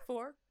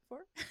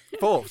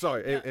 4,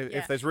 sorry. Yeah.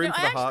 If there's room No, for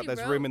I the heart, actually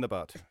there's room wrote- in the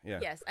butt. Yeah.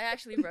 Yes, I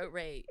actually wrote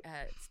Ray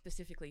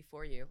specifically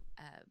for you.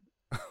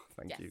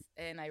 Thank Yes, you.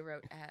 and I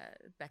wrote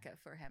Becca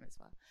for Hem as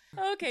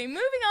well. Okay,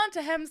 moving on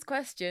to Hem's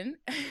question.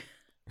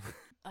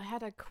 I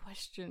had a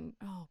question.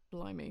 Oh,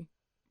 blimey.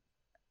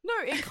 No,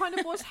 it kind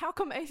of was, how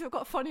come Aethor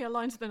got funnier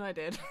lines than I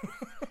did?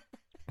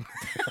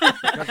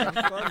 because I'm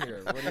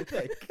funnier. What do you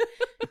think?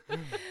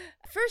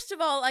 First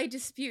of all, I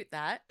dispute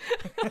that.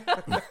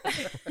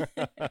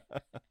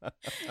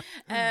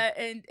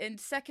 And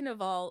second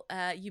of all,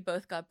 you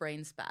both got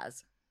brain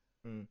spaz.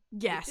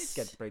 Yes.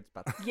 Get brain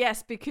spot.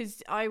 Yes,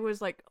 because I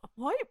was like,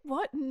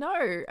 what?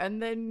 No.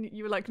 And then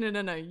you were like,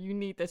 no, you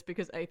need this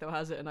because Aethor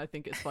has it and I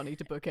think it's funny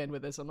to bookend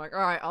with this. I'm like,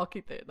 all right, I'll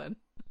keep it then.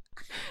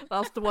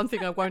 That's the one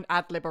thing I won't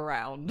ad-lib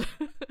around.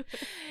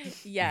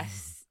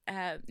 Yes.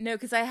 No,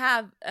 because I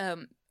have,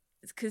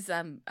 because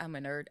I'm a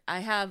nerd. I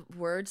have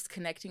words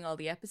connecting all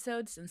the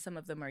episodes, and some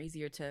of them are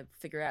easier to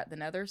figure out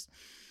than others.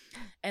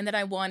 And then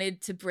I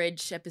wanted to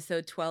bridge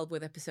episode 12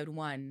 with episode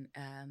 1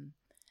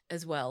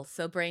 as well.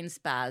 So Brain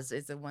Spaz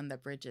is the one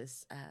that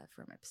bridges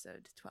from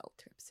episode 12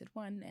 to episode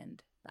 1,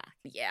 and back.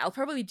 Yeah, I'll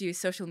probably do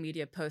social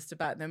media posts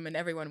about them and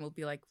everyone will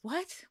be like,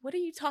 what? What are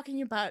you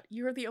talking about?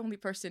 You're the only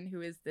person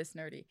who is this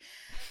nerdy.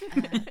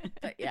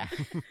 But yeah.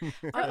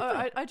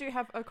 I do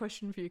have a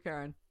question for you,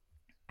 Karen.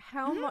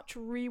 How much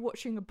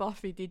rewatching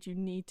Buffy did you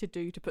need to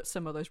do to put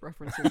some of those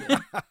references in?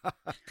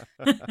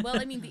 Well,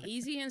 I mean, the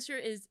easy answer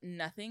is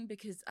nothing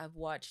because I've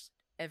watched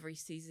every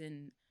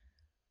season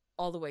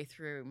all the way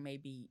through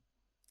maybe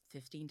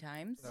 15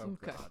 times. Oh,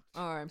 Okay. God.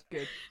 All right.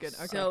 Good. Okay,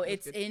 So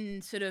that's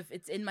it's good.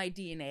 it's in my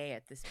DNA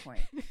at this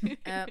point.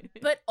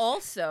 But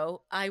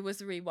also, I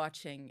was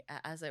rewatching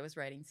as I was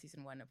writing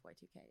season 1 of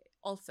Y2K.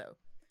 Also,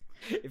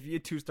 If you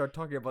two start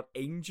talking about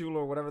Angel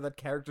or whatever that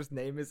character's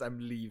name is, I'm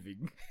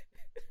leaving.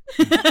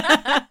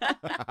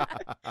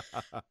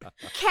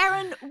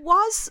 Karen,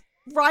 was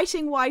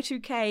writing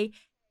Y2K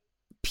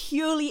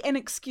purely an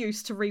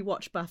excuse to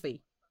rewatch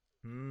Buffy?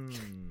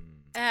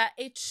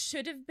 it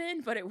should have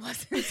been, but it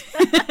wasn't.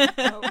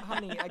 Oh,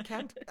 honey, I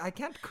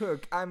can't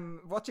cook.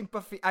 I'm watching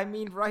Buffy. I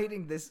mean,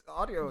 writing this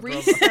audio drama.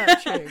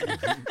 Researching.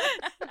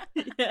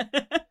 Yeah.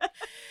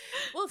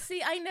 Well,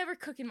 see, I never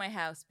cook in my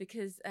house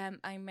because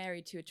I'm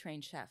married to a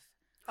trained chef.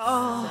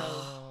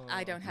 Oh. So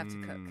I don't have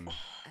to cook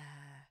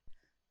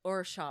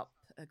or shop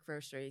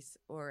groceries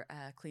or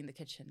clean the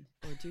kitchen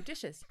or do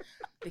dishes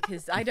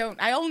because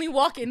I only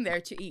walk in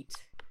there to eat.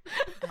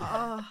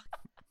 Oh,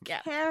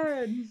 Yeah,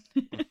 Karen.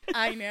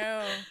 I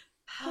know.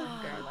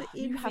 The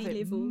You have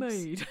envy it levels.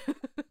 made.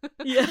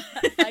 Yeah.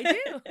 I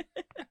do.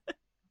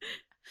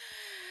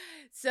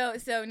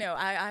 So no,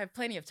 I have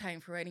plenty of time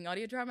for writing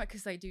audio drama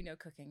because I do know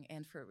cooking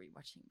and for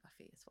rewatching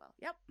Buffy as well.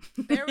 Yep,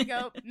 there we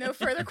go. No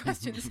further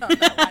questions on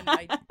that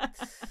one.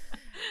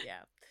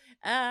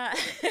 Yeah.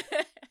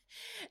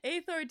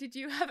 Aethor, did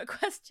you have a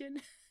question?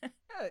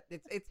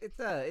 It's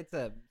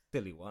a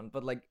silly one,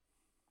 but like,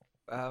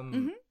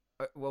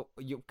 well,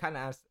 you kind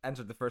of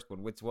answered the first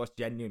one, which was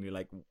genuinely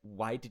like,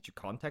 why did you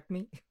contact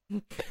me?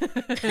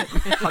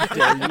 How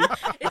dare you?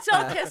 It's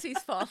all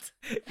Kessie's fault.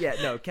 Yeah,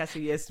 no,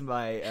 Cassie is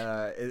my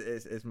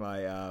is my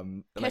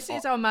Kessie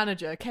is our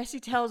manager.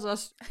 Kessie tells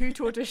us who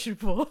to audition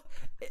for.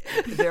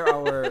 they're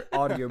our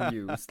audio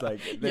muse.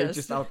 Like they're Yes.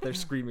 just out there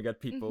screaming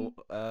at people.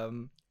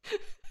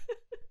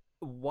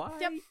 Why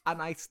an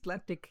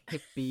Icelandic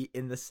hippie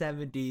in the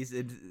 70s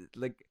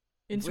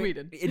in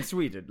Sweden. In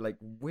Sweden, like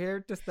where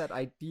does that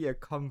idea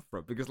come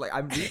from? Because like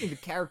I'm reading the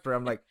character,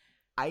 I'm like,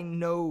 I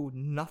know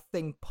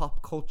nothing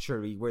pop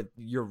culture-y where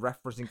you're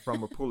referencing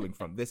from or pulling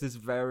from. This is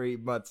very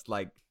much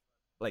like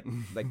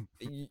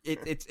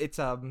it's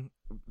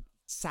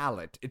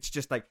salad. It's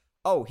just like,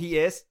 oh, he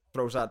is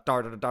throws a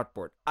dart at a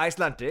dartboard,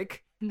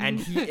 Icelandic, and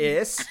he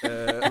is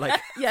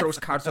Yes. throws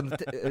cards on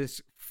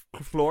the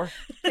floor,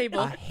 Table.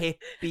 a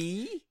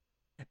hippie.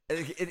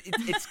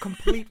 It's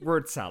complete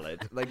word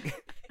salad.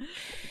 Like,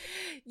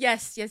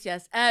 Yes.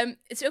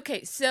 It's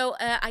okay. So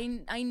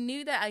I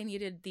knew that I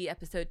needed the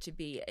episode to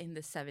be in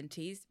the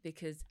 70s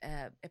because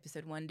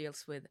episode 1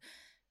 deals with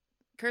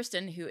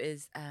Kirsten, who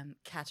is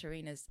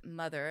Katarina's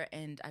mother,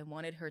 and I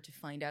wanted her to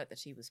find out that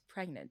she was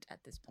pregnant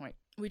at this point,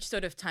 which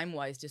sort of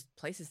time-wise just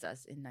places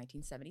us in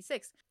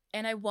 1976.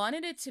 And I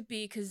wanted it to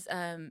be because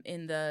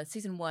in the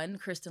season 1,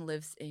 Kirsten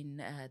lives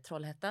in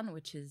Trollhättan,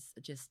 which is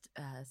just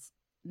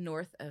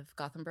north of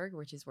Gothenburg,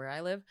 which is where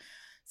I live.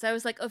 So I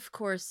was like, of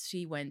course,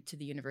 she went to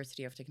the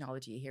University of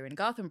Technology here in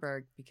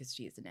Gothenburg because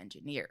she is an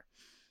engineer.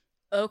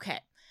 Okay,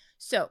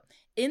 so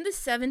in the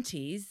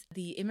 70s,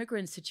 the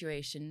immigrant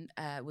situation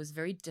was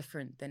very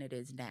different than it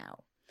is now.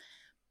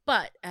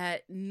 But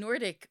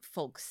Nordic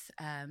folks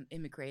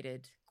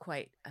immigrated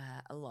quite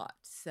a lot.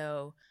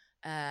 So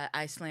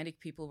Icelandic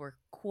people were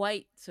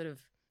quite sort of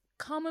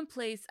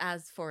commonplace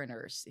as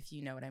foreigners, if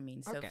you know what I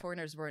mean. So Okay.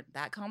 foreigners weren't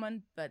that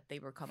common, but they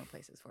were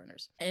commonplace as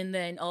foreigners. And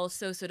then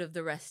also sort of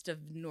the rest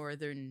of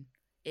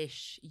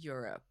northern-ish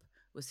Europe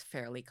was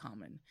fairly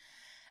common.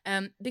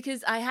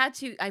 Because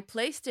I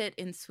placed it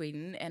in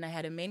Sweden, and I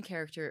had a main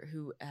character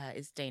who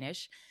is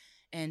Danish,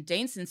 and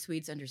Danes and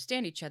Swedes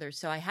understand each other,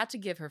 so I had to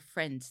give her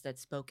friends that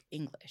spoke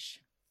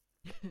English.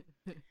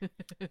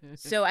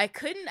 So I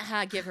couldn't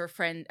give her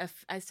friend.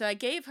 So I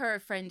gave her a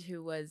friend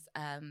who was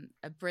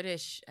a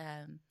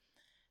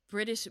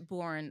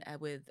British-born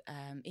with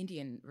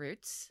Indian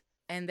roots,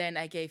 and then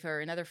I gave her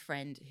another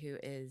friend who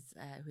is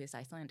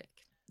Icelandic.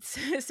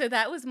 So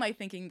that was my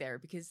thinking there,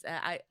 because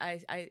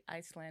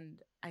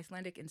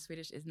Icelandic and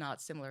Swedish is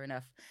not similar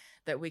enough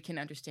that we can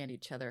understand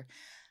each other.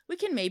 We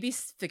can maybe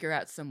figure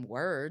out some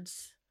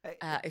words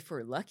if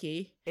we're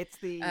lucky. it's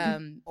the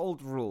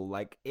old rule.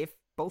 Like, if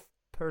both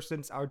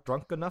persons are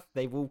drunk enough,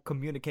 they will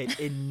communicate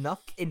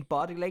enough in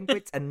body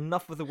language, and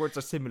enough of the words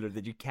are similar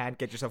that you can't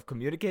get yourself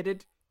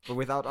communicated. But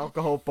without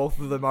alcohol, both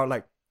of them are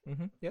like,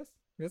 yes.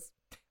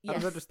 I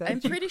don't understand I'm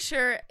you. pretty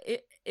sure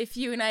if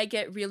you and I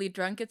get really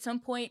drunk at some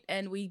point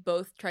and we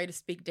both try to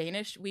speak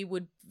Danish, we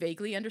would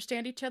vaguely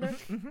understand each other.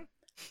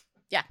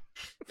 Yeah.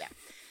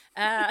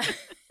 Uh,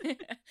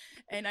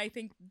 and I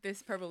think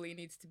this probably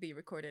needs to be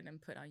recorded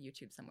and put on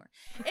YouTube somewhere.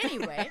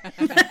 Anyway.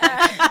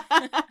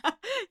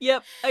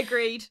 Yep,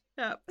 agreed.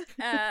 Yep.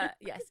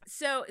 Yes.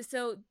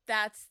 So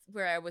that's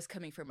where I was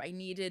coming from. I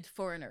needed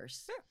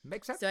foreigners. Yeah,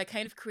 makes sense. So I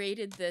kind of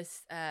created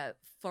this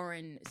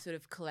foreign sort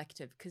of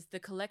collective, because the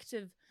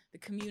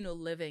communal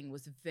living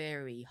was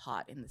very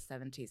hot in the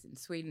 70s in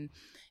Sweden,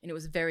 and it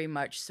was very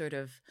much sort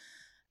of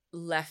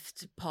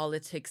left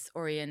politics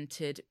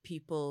oriented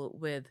people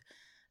with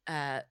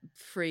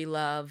free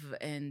love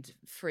and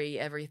free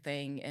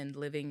everything and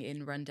living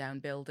in rundown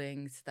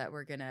buildings that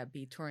were gonna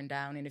be torn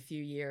down in a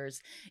few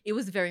years. It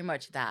was very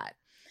much that.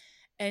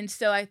 And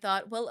so I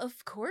thought, well,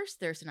 of course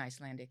there's an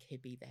Icelandic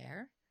hippie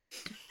there.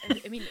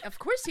 I mean, of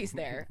course he's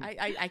there.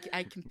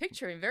 I can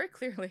picture him very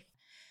clearly.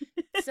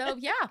 So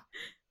yeah.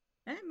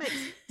 It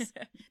makes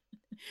sense.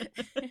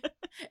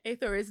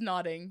 Aethor is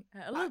nodding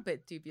a little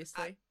bit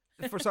dubiously.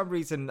 For some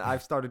reason,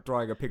 I've started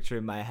drawing a picture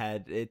in my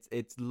head.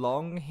 It's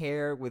long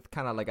hair with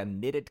kind of like a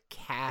knitted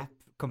cap,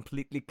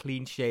 completely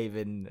clean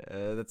shaven.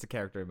 That's a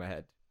character in my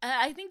head.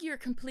 I think you're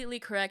completely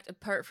correct.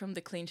 Apart from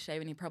the clean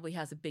shaven, he probably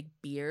has a big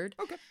beard.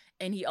 Okay.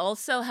 And he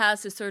also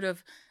has a sort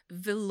of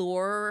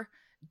velour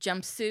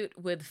jumpsuit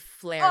with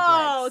flared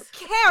Oh, legs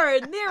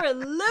Karen, there are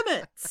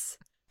limits.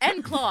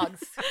 and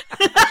clogs.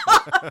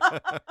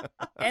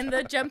 And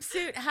the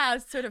jumpsuit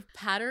has sort of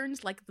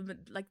patterns like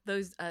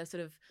those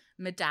sort of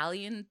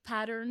medallion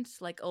patterns,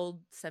 like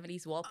old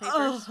 70s wallpapers.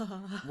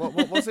 Oh.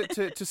 What was it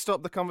to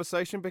stop the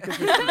conversation? Because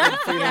we're feeling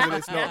that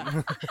it's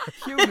not...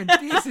 Human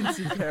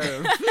decency,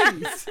 Karen,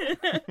 please.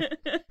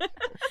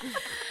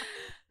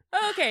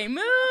 Okay,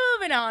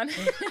 moving on.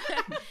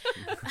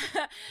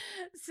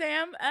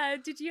 Sam,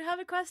 did you have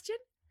a question?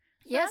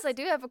 Yes, I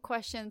do have a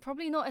question.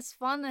 Probably not as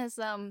fun as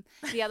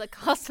the other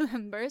cast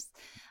members.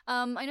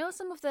 I know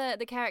some of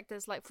the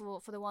characters, like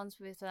for the ones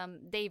with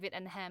David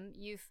and Hem,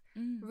 you've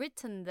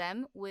written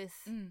them with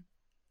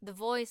the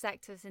voice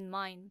actors in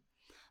mind.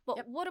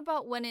 But what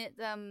about when it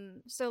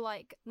so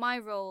like my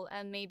role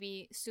and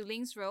maybe Su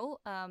Ling's role,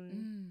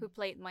 who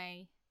played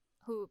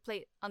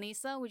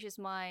Anissa, which is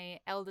my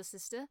elder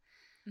sister.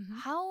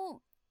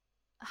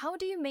 How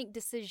do you make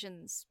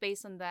decisions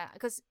based on that?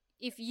 Because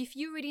if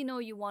you really know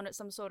you wanted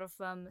some sort of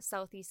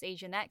Southeast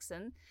Asian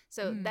accent,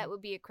 so that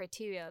would be a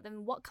criteria.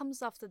 Then what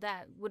comes after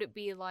that? Would it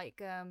be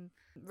like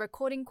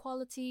recording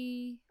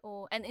quality,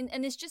 or and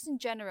it's just in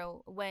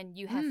general when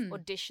you have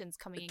auditions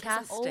coming in?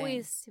 'Cause I'm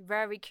always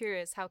very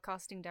curious how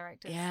casting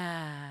directors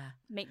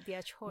make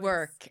their choice,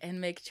 work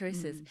and make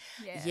choices.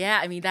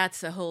 Yeah, I mean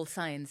that's a whole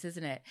science,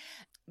 isn't it?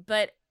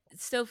 But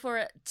so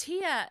for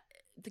Tia,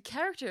 the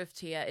character of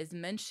Tia is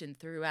mentioned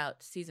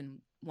throughout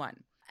season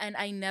 1. And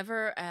I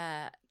never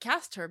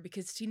cast her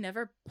because she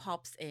never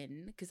pops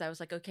in, because I was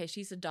like, okay,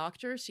 she's a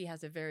doctor. She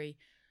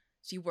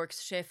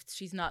works shifts.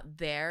 She's not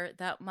there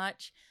that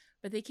much.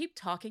 But they keep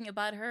talking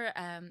about her.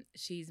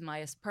 She's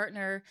Maya's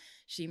partner.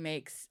 She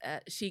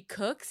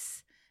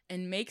cooks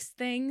and makes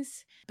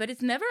things. But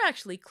it's never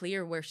actually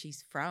clear where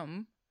she's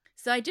from.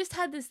 So I just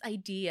had this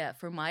idea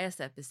for Maya's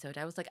episode.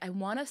 I was like, I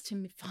want us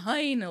to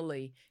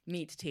finally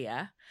meet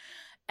Tia.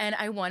 And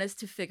I want us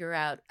to figure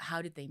out,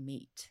 how did they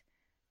meet?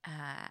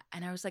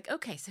 And I was like,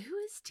 okay, so who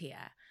is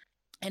Tia?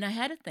 And I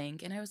had to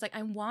think, and I was like,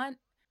 I want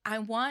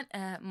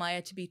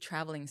Maya to be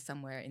traveling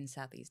somewhere in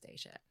Southeast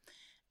Asia.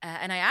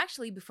 And I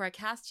actually, before I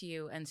cast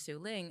you and Su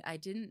Ling, I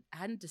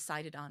hadn't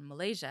decided on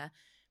Malaysia,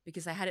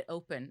 because I had it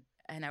open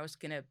and I was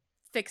gonna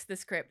fix the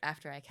script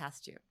after I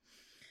cast you.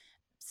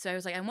 So I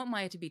was like, I want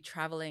Maya to be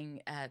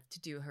traveling to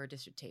do her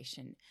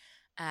dissertation,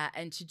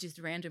 and to just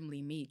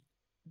randomly meet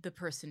the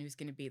person who's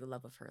going to be the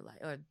love of her life.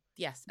 Or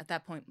yes, at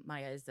that point,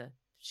 Maya is a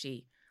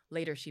she.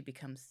 Later,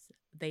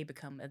 they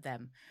become a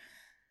them.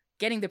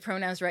 Getting the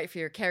pronouns right for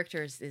your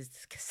characters is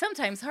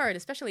sometimes hard,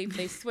 especially if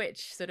they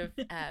switch sort of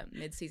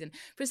mid-season.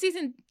 For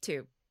season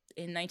 2,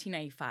 in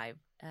 1995,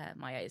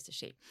 Maya is a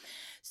she.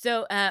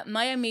 So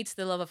Maya meets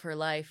the love of her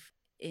life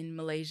in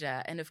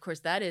Malaysia, and of course,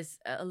 that is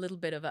a little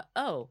bit of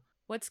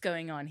what's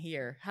going on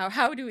here?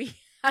 How do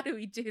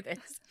we do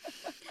this?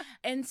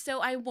 And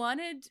so I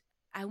wanted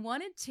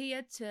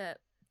Tia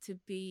to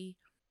be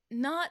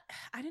not,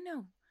 I don't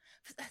know.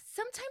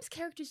 Sometimes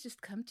characters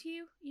just come to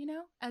you,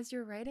 as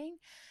you're writing.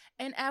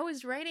 And I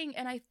was writing,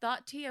 and I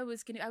thought Tia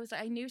was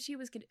I knew she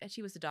was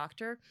a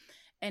doctor,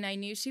 and I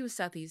knew she was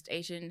Southeast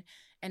Asian,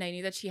 and I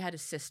knew that she had a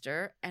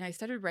sister, and I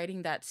started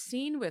writing that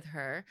scene with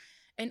her,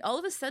 and all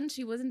of a sudden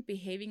she wasn't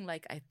behaving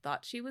like I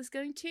thought she was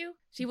going to.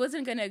 She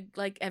wasn't going to,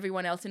 like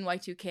everyone else in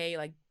Y2K,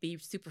 like be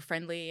super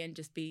friendly and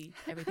just be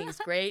everything's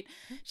great.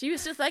 She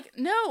was just like,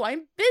 no,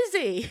 I'm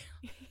busy.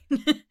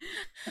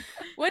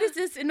 What is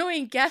this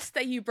annoying guest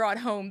that you brought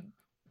home?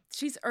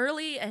 She's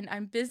early and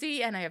I'm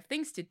busy and I have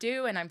things to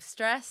do and I'm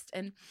stressed.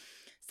 And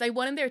so I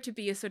wanted there to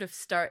be a sort of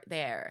start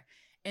there.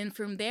 And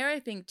from there, I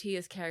think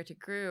Tia's character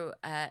grew,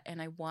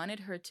 and I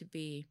wanted her to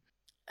be,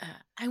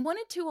 I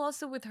wanted to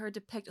also with her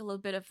depict a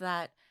little bit of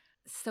that,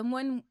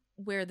 someone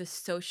where the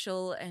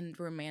social and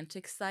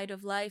romantic side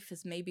of life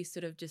has maybe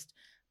sort of just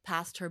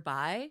passed her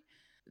by.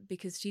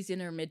 because she's in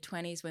her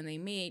mid-20s when they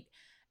meet,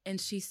 and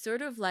she's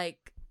sort of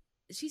like,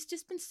 she's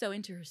just been so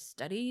into her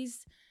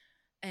studies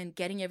and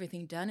getting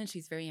everything done, and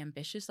she's very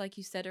ambitious, like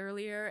you said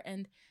earlier,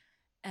 and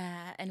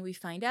we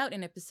find out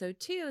in episode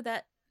 2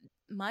 that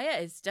Maya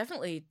is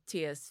definitely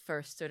Tia's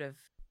first sort of,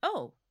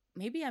 oh,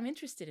 maybe I'm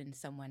interested in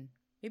someone.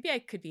 Maybe I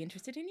could be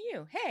interested in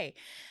you. Hey.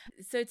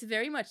 So it's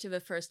very much of a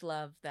first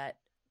love that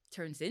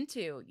turns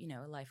into, you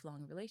know, a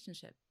lifelong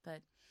relationship.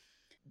 But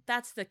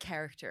that's the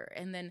character.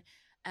 And then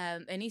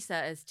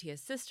Anissa as Tia's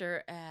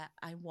sister,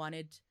 I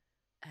wanted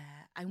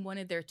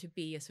there to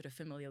be a sort of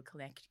familial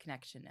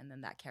connection. And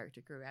then that character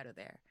grew out of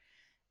there,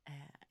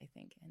 I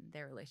think, and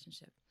their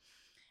relationship.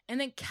 And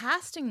then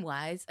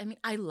casting-wise, I mean,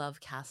 I love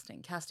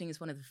casting. Casting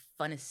is one of the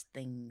funnest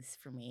things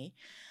for me.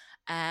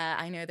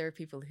 I know there are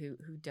people who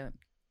don't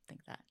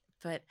think that.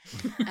 But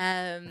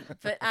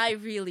I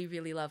really,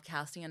 really love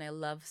casting, and I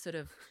love sort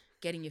of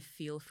getting a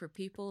feel for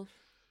people.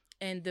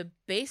 And the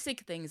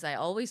basic things I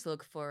always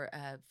look for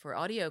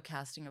audio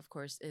casting, of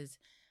course, is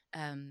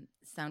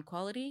sound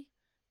quality.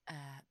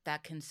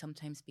 That can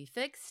sometimes be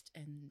fixed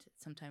and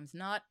sometimes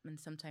not, and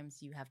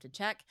sometimes you have to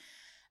check.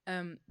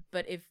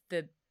 But if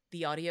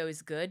the audio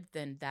is good,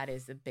 then that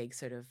is a big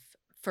sort of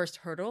first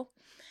hurdle.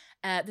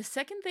 The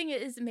second thing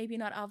is maybe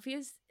not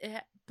obvious,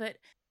 but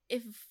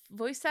if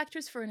voice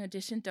actors for an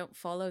audition don't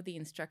follow the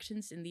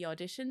instructions in the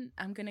audition,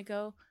 I'm going to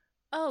go,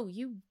 oh,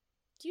 you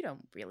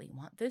don't really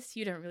want this.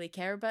 You don't really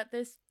care about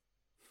this.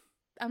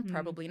 I'm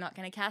probably not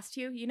going to cast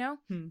you, you know?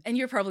 And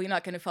you're probably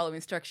not going to follow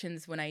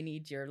instructions when I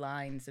need your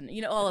lines and,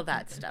 you know, all of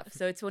that stuff.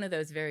 So it's one of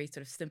those very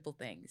sort of simple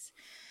things.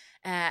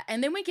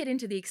 And then we get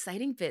into the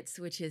exciting bits,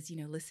 which is, you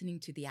know, listening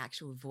to the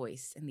actual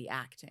voice and the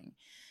acting.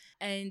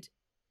 And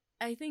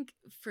I think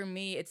for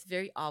me, it's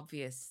very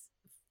obvious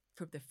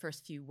from the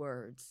first few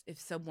words if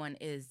someone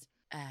is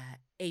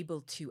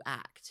able to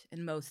act,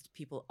 and most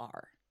people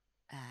are,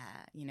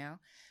 you know,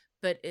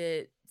 but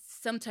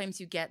sometimes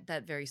you get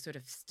that very sort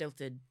of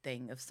stilted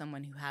thing of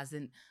someone who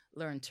hasn't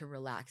learned to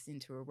relax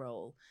into a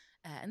role,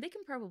 and they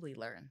can probably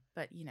learn,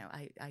 but, you know,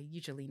 I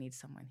usually need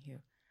someone who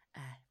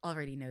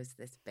already knows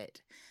this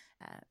bit,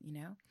 you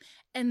know.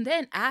 And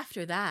then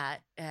after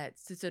that,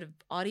 so sort of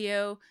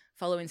audio,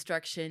 follow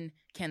instruction,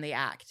 can they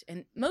act?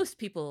 And most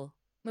people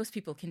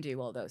can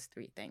do all those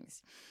three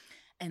things.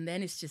 And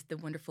then it's just the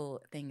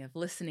wonderful thing of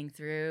listening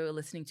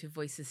to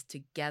voices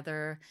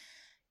together.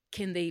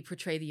 Can they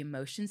portray the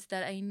emotions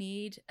that I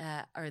need?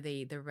 Are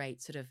they the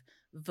right sort of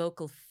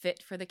vocal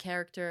fit for the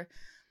character?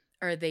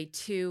 Are they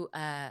too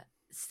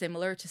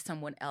similar to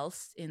someone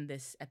else in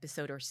this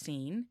episode or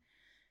scene?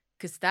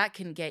 Because that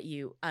can get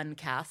you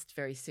uncast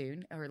very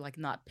soon, or like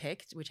not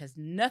picked, which has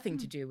nothing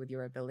to do with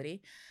your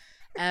ability.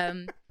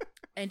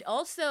 And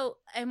also,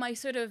 am I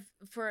sort of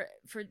for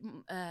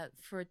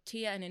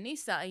Tia and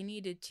Anissa, I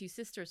needed two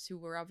sisters who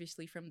were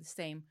obviously from the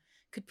same,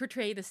 could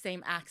portray the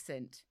same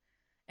accent,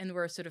 and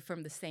were sort of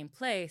from the same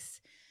place.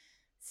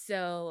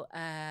 So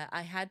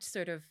I had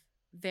sort of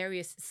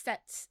various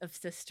sets of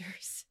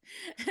sisters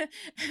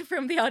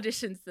from the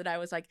auditions that I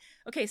was like,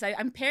 okay, so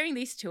I'm pairing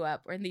these two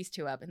up, and these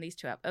two up, and these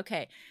two up.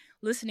 Okay,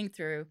 listening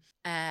through,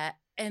 and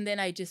then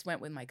I just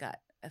went with my gut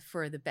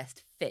for the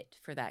best fit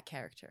for that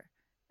character.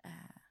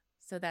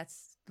 So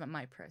that's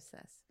my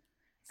process.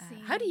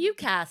 How do you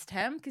cast,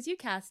 Hem? Because you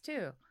cast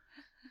too.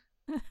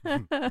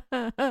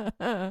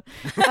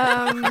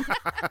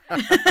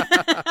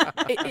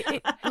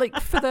 Like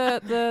for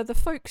the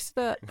folks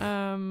that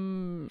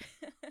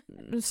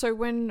so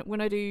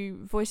when I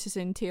do voices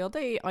in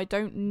TLD, I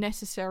don't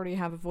necessarily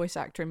have a voice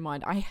actor in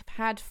mind. I have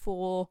had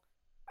for,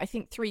 I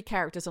think, 3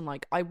 characters. I'm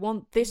like, I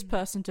want this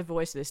person to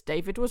voice this.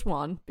 David was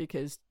one,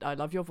 because I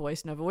love your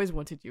voice and I've always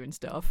wanted you and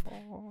stuff.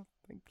 Oh,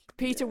 thank you.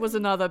 Peter was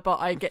another, but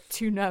I get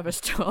too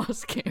nervous to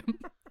ask him.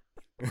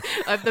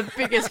 I have the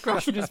biggest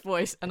crush on his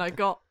voice, and I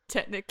got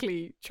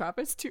technically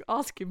Travis to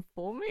ask him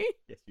for me.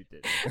 Yes, you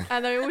did.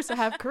 And I also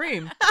have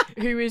Kareem,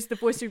 who is the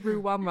voice of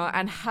Ruwanra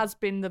and has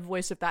been the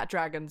voice of that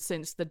dragon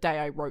since the day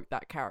I wrote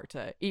that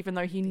character, even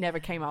though he never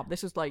came up.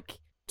 This was like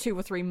 2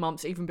 or 3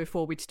 months even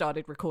before we'd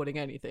started recording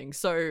anything.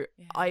 So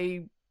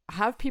I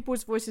have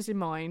people's voices in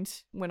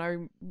mind when I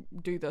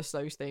do those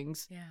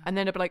things. Yeah. And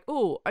then I'll be like,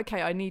 oh,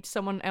 okay, I need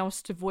someone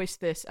else to voice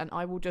this, and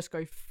I will just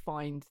go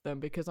find them,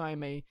 because I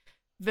am a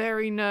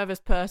very nervous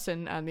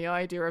person, and the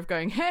idea of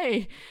going,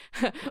 hey,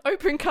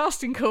 open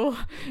casting call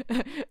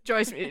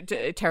drives me,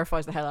 it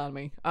terrifies the hell out of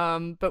me.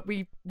 But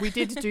we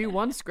did do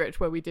one script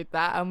where we did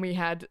that, and we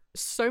had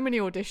so many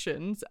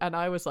auditions, and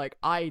I was like,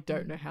 I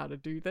don't know how to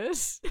do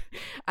this.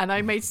 And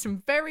I made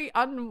some very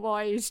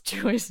unwise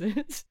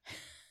choices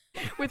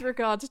with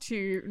regards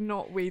to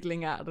not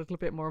wheedling out a little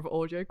bit more of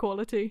audio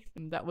quality.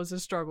 And that was a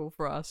struggle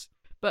for us.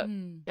 But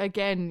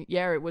again,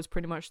 yeah, it was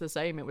pretty much the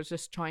same. It was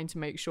just trying to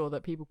make sure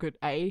that people could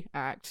A,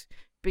 act,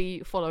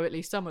 B, follow at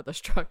least some of the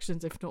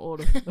instructions, if not all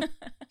of them.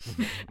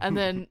 And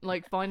then,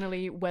 like,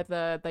 finally,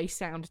 whether they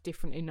sound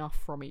different enough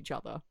from each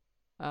other.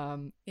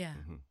 And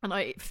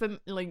I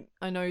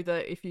know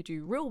that if you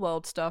do real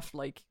world stuff,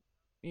 like,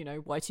 you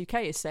know,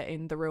 Y2K is set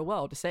in the real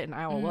world, it's set in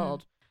our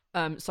world.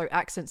 So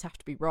accents have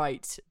to be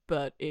right,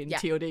 but in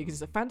TOD, because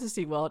it's a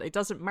fantasy world, it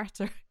doesn't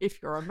matter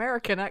if your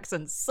American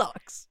accent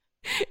sucks.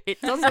 It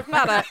doesn't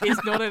matter.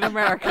 It's not in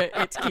America.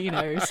 It's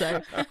Kino.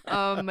 So,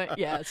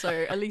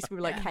 so at least we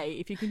were like, hey,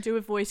 if you can do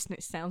a voice and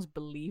it sounds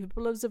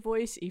believable as a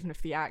voice, even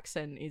if the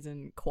accent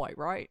isn't quite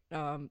right,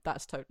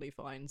 that's totally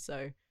fine.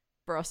 So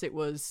for us, it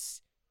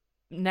was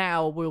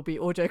now will be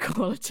audio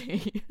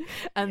quality,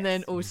 and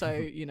then also,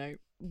 you know,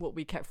 what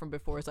we kept from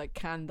before is like,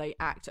 can they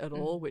act at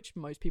all, which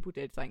most people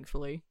did,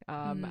 thankfully.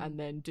 And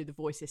then do the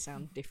voices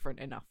sound different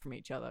enough from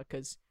each other,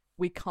 because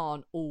we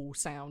can't all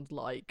sound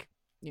like,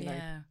 you know.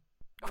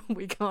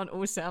 We can't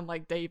all sound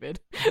like David,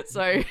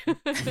 so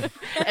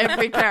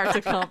every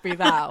character can't be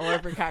that, or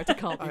every character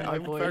can't be my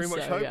voice. Very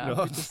much hope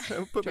not. just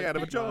Put me out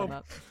of a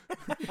job.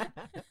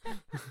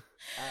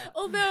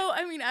 Although,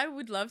 I mean, I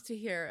would love to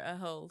hear a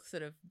whole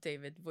sort of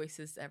David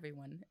voices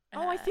everyone.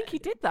 Oh, I think he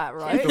did that,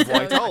 right? The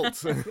White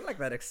Alt. I feel like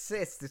that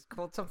exists. It's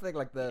called something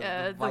like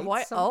the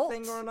White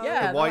something Alt. or another.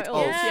 Yeah, The White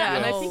Alt. Yeah,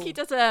 and I think he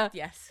does a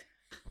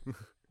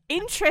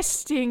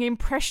interesting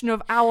impression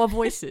of our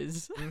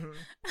voices.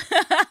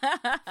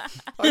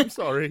 I'm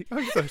sorry.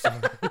 I'm so sorry.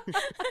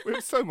 It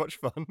was so much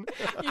fun.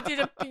 You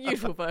did a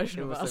beautiful version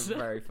It of was us.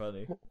 very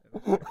funny.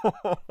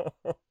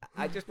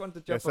 I just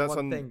wanted to jump on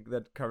one thing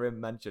that Karim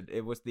mentioned.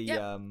 It was the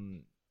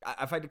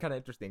I find it kind of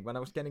interesting. When I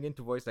was getting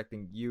into voice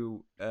acting,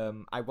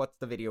 I watched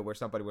the video where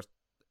somebody was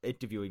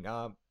interviewing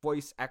a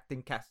voice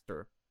acting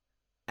caster,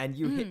 and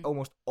you hit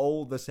almost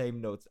all the same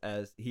notes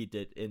as he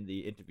did in the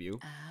interview,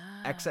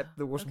 except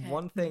there was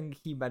one thing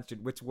he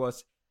mentioned, which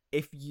was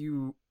if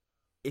you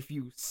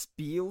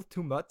spiel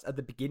too much at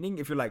the beginning,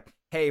 if you're like,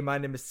 hey, my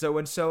name is so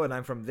and so and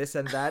I'm from this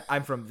and that,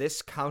 I'm from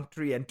this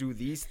country and do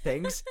these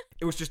things,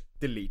 it was just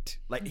delete.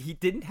 Like, he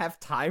didn't have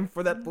time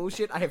for that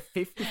bullshit. I have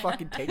 50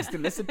 fucking takes to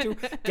listen to.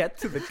 Get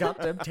to the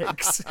goddamn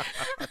takes.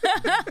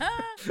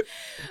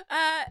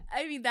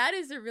 I mean, that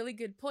is a really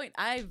good point.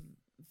 I've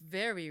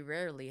very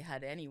rarely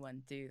had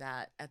anyone do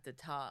that at the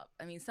top.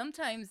 I mean,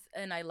 sometimes,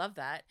 and I love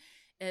that,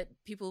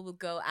 people will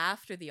go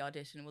after the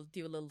audition, will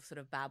do a little sort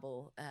of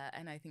babble,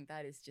 and I think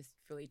that is just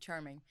really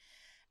charming.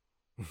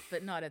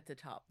 But not at the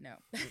top, no.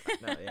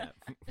 No,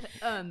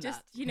 yeah.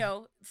 Just, you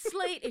know,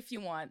 slate if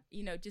you want.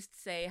 You know,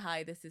 just say,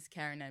 hi, this is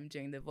Karen, I'm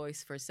doing the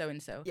voice for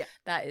so-and-so. Yeah.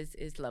 That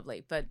is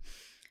lovely. But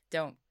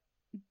don't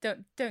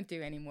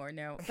do anymore,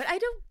 no. But I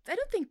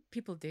don't think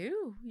people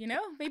do, you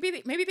know?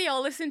 Maybe they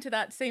all listen to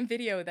that same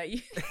video that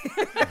you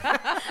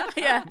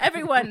yeah,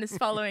 everyone is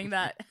following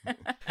that.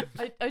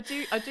 I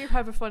do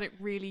have find it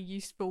really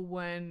useful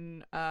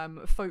when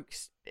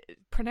folks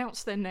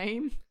pronounce their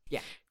name. Yeah.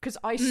 Because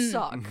I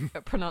suck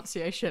at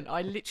pronunciation.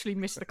 I literally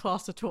missed the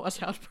class that taught us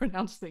how to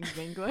pronounce things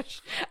in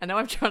English, and now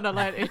I'm trying to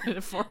learn it in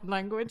a foreign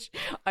language.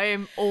 I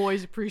am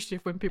always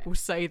appreciative when people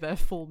say their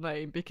full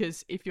name,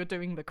 because if you're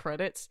doing the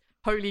credits,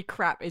 holy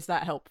crap, is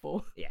that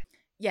helpful? Yeah.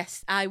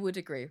 Yes, I would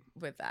agree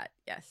with that.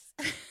 Yes.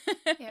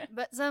 Yeah,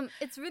 but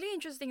it's really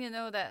interesting to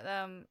know that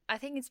I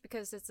think it's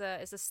because it's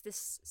a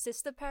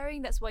sister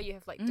pairing. That's why you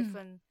have like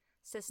different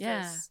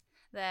sisters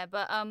there.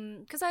 But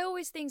because I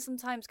always think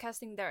sometimes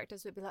casting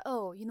directors would be like,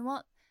 oh, you know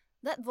what,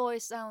 that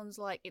voice sounds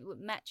like it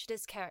would match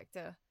this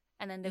character,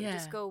 and then they would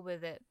just go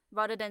with it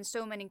rather than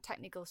so many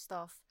technical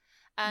stuff.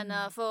 And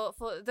for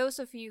those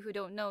of you who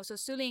don't know, so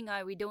Sully and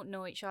I, we don't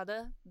know each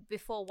other.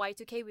 Before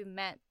Y2K, we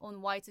met on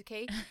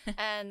Y2K,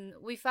 and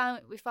we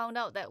found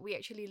out that we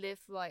actually live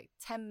like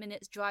 10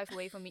 minutes drive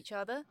away from each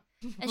other.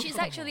 And she's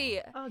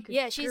actually,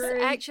 she's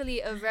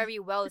actually a very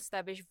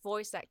well-established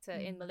voice actor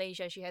in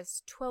Malaysia. She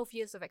has 12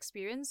 years of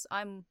experience.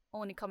 I'm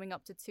only coming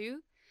up to 2.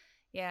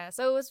 Yeah,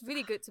 so it was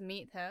really good to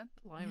meet her.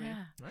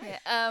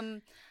 Yeah.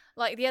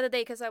 Like the other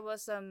day, because I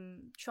was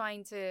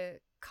trying to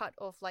cut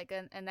off like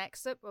an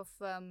excerpt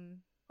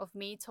of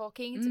me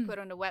talking to put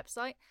on the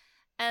website,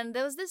 and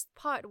there was this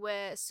part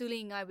where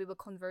Sully and I, we were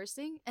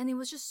conversing, and it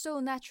was just so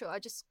natural. I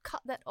just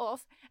cut that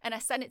off and I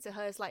sent it to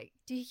her. It's like,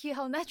 do you hear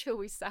how natural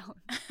we sound?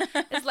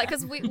 It's like,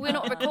 because we're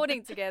not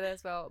recording together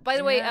as well. By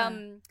the way,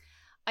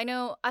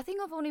 I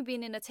think I've only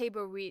been in a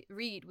table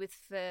read with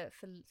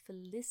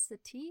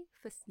Felicity.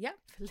 Felicity.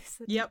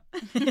 Yep.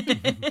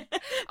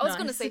 I was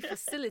going to say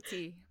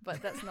facility, but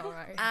that's not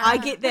right. I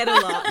get that a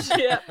lot.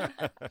 Yeah.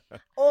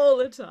 All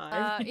the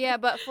time. Yeah,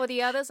 but for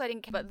the others, I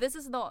didn't. But this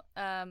is not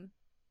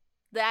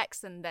the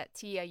accent that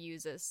Tia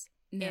uses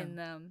in.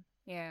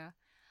 Yeah,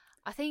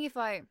 I think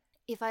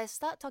if I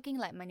start talking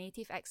like my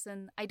native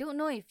accent, I don't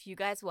know if you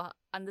guys will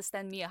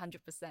understand me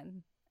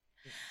 100%.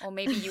 Or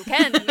maybe you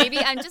can. Maybe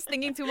I'm just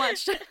thinking too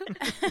much.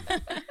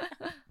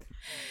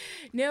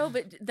 No,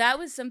 but that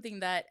was something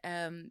that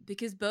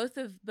because both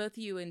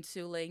you and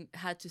Suling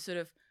had to sort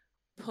of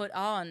put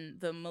on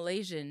the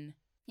Malaysian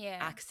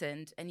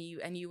accent, and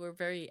you were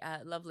very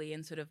lovely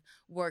and sort of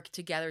worked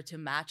together to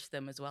match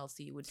them as well,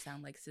 so you would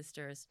sound like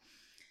sisters.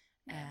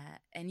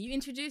 And you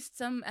introduced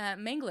some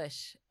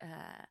Manglish,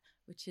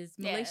 which is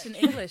Malaysian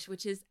English,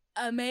 which is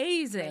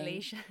amazing.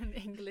 Malaysian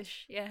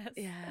English, yes.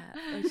 Yeah,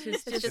 which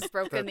is it's just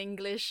broken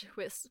English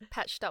with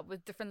patched up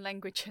with different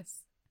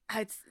languages.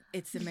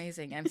 It's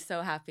amazing. I'm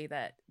so happy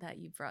that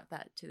you brought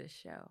that to the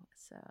show.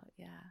 So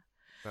yeah.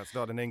 That's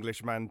not an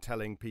Englishman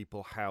telling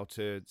people how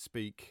to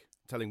speak,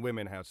 telling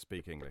women how to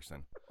speak English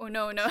then. Oh,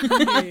 no.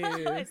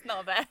 It's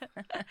not that.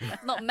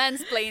 It's not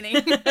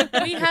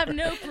mansplaining. We have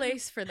no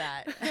place for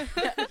that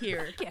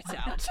here. Get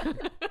out.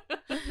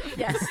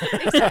 Yes,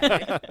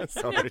 exactly. No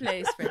Sorry.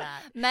 place for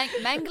that.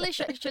 Manglish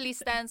actually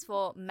stands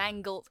for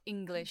mangled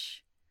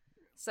English.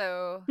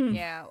 So,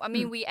 yeah. I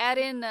mean, we add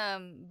in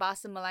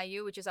Bahasa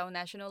Melayu, which is our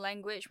national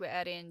language. We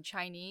add in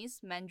Chinese,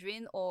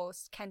 Mandarin, or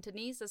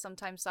Cantonese, or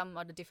sometimes some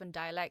other different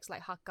dialects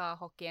like Hakka,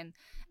 Hokkien.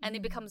 And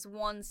it becomes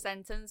one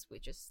sentence,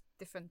 which is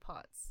different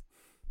parts.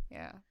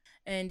 Yeah.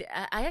 And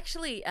I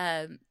actually,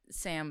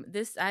 Sam,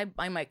 this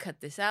I might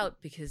cut this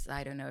out because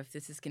I don't know if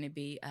this is going to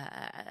be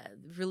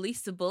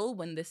releasable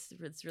when this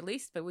is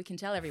released, but we can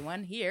tell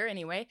everyone here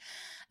anyway.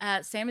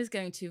 Sam is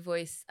going to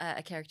voice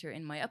a character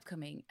in my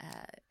upcoming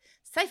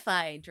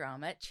sci-fi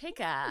drama,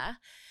 Chica,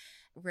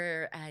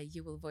 where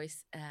you will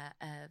voice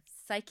a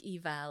psych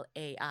eval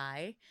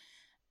AI,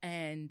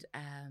 and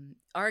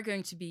are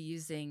going to be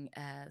using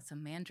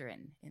some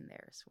Mandarin in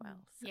there as well.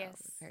 So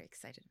Yes. very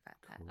excited about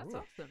that. That's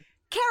awesome.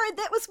 Karen,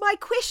 that was my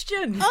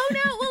question. Oh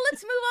no! Well,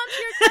 let's move on to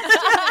your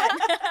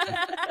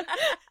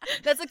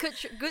question. That's a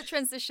good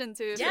transition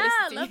to Yeah,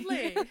 Felicity.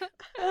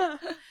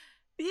 lovely.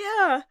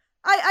 Yeah.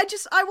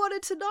 I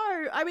wanted to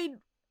know. I mean,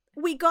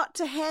 we got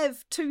to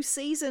have 2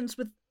 seasons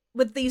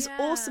with these Yeah.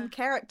 awesome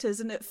characters,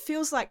 and it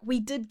feels like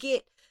we did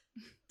get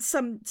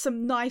some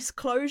nice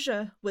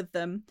closure with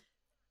them.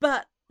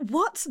 But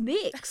what's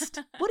next?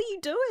 What are you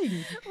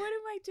doing? What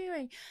am I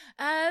doing?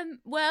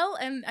 Well,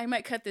 and I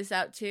might cut this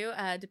out too,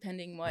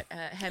 depending what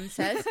Hem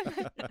says.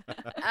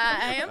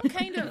 I am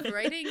kind of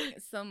writing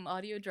some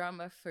audio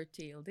drama for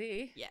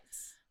TLD.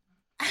 Yes.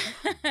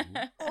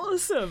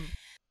 Awesome.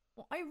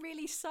 Well, I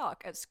really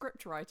suck at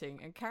script writing,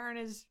 and Karen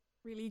is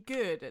really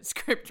good at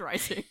script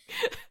writing.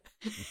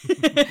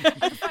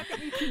 The fact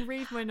that you can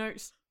read my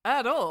notes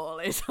at all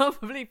is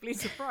unbelievably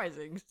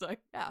surprising. So,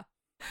 yeah.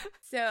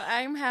 So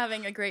I'm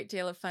having a great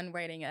deal of fun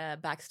writing a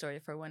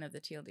backstory for one of the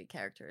TLD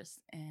characters,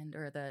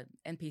 or the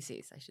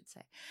NPCs, I should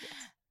say.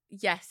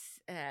 Yes.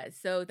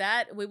 So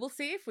that we will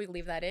see if we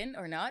leave that in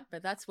or not,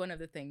 but that's one of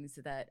the things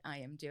that I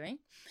am doing.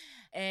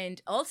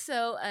 And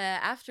also,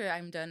 after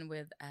I'm done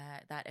with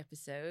that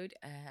episode,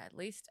 at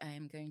least I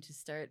am going to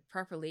start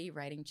properly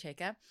writing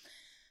Chica,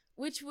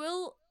 which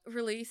will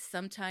release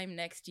sometime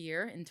next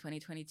year in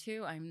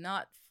 2022. I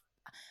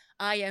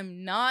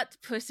am not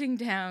putting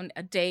down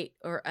a date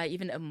or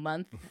even a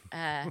month.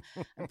 I'm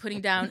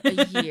putting down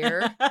a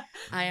year.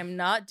 I am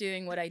not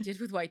doing what I did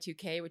with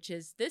Y2K, which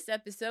is this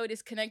episode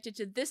is connected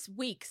to this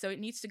week. So it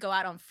needs to go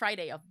out on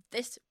Friday of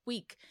this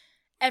week,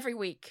 every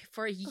week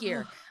for a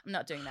year. I'm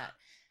not doing that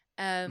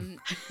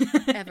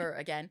ever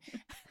again.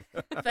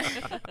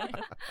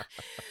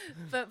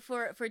 But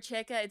for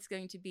Chica, it's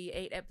going to be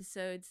 8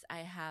 episodes. I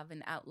have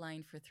an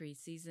outline for 3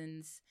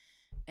 seasons.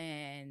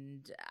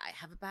 And I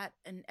have about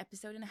an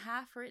episode and a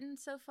half written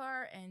so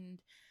far,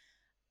 and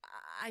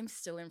I'm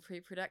still in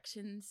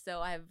pre-production. So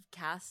I've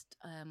cast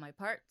my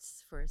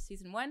parts for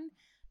season 1.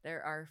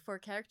 There are 4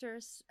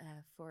 characters,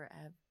 4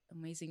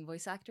 amazing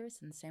voice actors,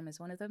 and Sam is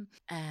one of them.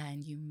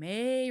 And you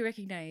may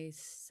recognize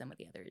some of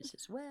the others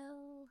as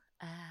well,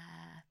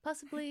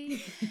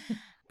 possibly.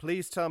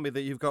 Please tell me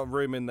that you've got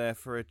room in there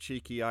for a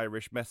cheeky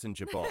Irish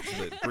messenger bot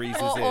that breezes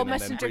in Or and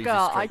messenger then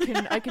girl.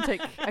 breezes I can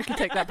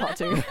take that part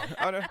too.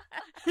 Oh no.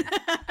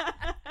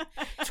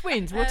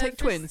 Twins. We'll take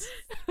twins.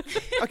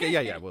 Okay,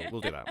 yeah,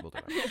 we'll do that.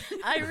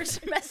 Irish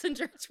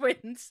messenger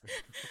twins.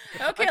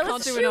 Okay, can't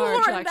let's do an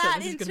Irish shoehorn accent. that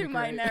This is gonna into be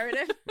my great.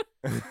 narrative.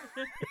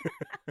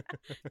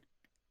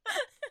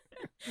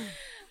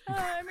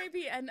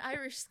 Maybe an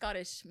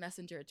Irish-Scottish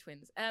messenger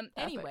twins.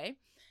 Anyway,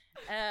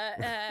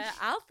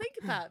 I'll think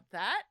about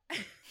that.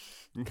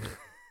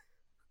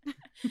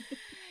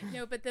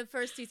 No, but the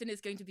first season is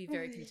going to be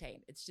very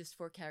contained. It's just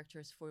 4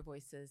 characters, 4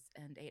 voices,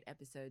 and 8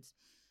 episodes.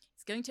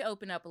 It's going to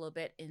open up a little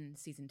bit in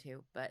season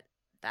 2, but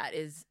that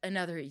is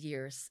another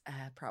year's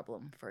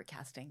problem for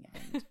casting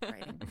and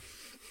writing.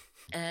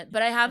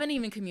 But I haven't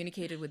even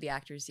communicated with the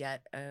actors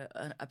yet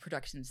a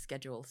production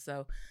schedule.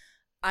 So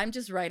I'm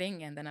just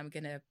writing, and then I'm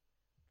going to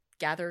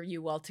gather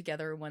you all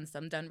together once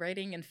I'm done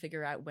writing and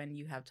figure out when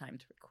you have time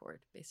to record,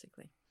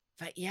 basically.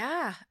 But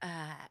yeah,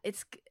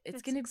 it's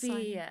going to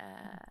be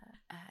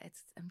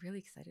I'm really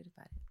excited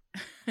about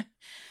it.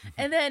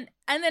 and then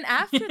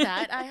after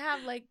that, I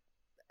have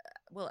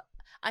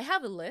I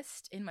have a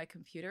list in my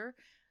computer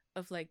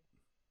of like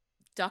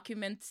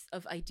documents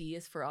of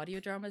ideas for audio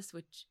dramas,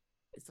 which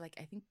is like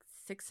I think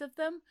 6 of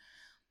them,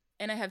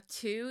 and I have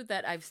 2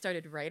 that I've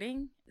started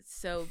writing.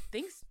 So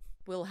things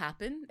will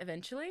happen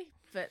eventually,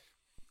 but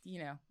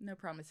no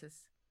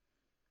promises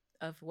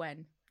of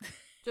when.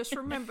 Just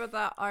remember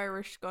that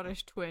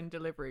Irish-Scottish twin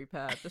delivery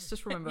pair.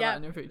 Just remember Yeah. that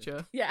in your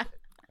future. Yeah,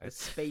 A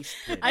space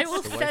twin. I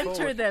will the way center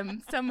forward.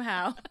 them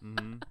somehow,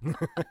 Mhm.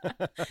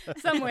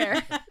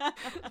 somewhere.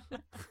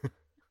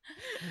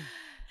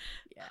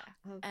 Yeah.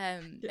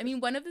 I mean,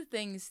 one of the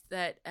things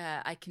that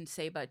I can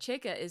say about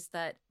Chica is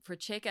that for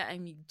Chica,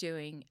 I'm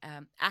doing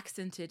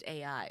accented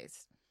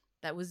AIs.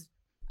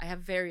 I have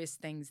various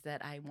things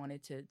that I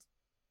wanted to,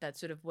 that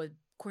sort of was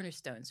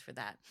cornerstones for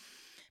that.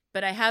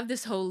 But I have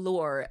this whole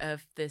lore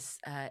of this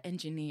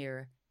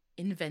engineer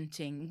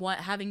inventing,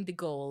 having the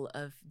goal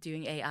of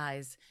doing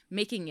AIs,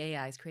 making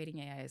AIs, creating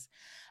AIs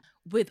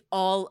with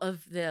all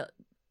of the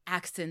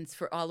accents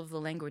for all of the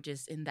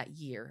languages in that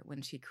year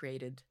when she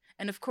created.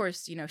 And of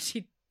course,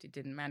 she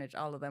didn't manage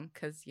all of them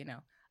because,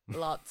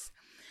 lots.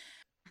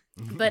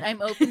 But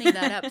I'm opening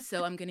that up,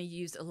 so I'm going to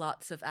use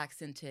lots of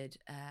accented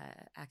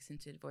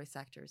voice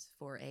actors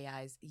for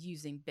AIs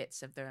using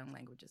bits of their own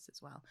languages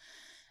as well.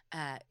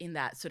 In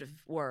that sort of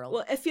world.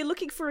 Well, if you're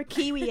looking for a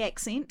Kiwi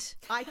accent,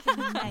 I can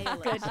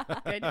nail it.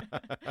 Good.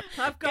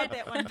 I've got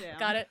that one down.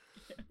 Got it.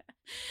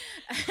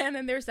 And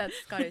then there's that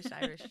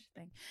Scottish-Irish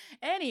thing.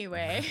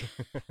 Anyway.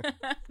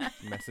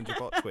 Messenger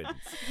bot twins.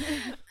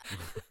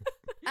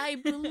 I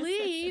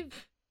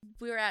believe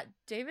we're at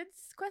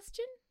David's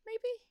question,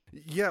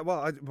 maybe? Yeah,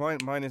 well,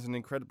 mine is an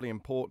incredibly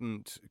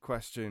important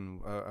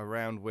question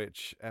around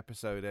which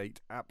episode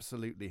 8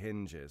 absolutely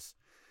hinges.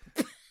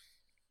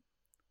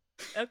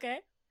 Okay.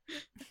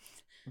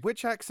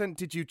 Which accent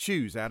did you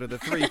choose out of the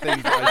 3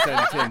 things that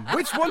I sent in?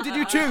 Which one did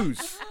you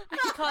choose?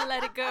 He can't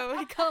let it go.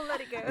 I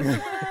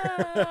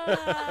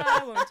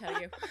won't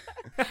tell you.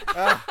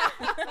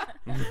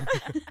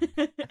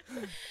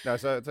 No,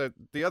 so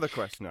the other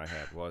question I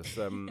had was,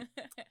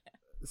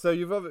 so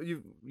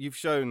you've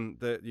shown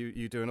that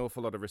you do an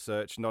awful lot of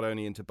research, not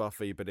only into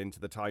Buffy but into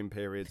the time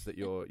periods that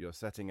you're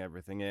setting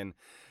everything in.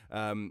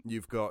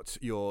 You've got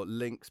your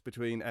links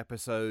between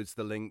episodes,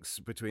 the links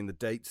between the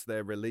dates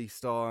they're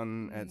released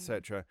on,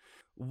 etc.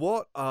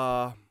 What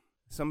are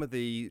some of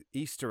the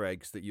Easter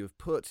eggs that you've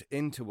put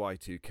into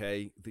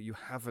Y2K that you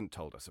haven't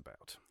told us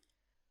about?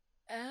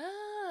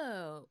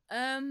 Oh,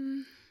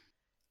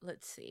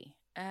 let's see.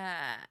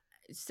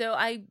 So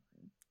I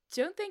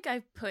don't think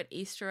I've put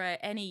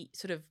any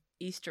sort of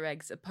Easter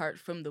eggs apart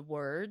from the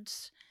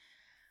words,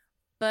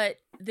 but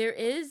there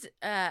is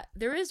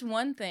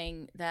one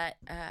thing that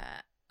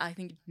I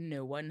think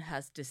no one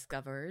has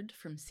discovered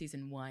from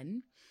season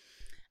 1,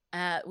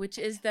 which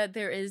is that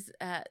there is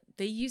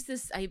they use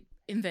this. I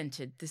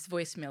invented this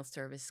voicemail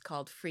service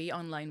called Free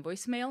Online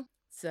Voicemail.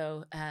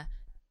 So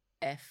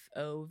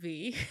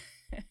FOV.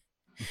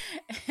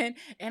 And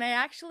I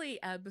actually,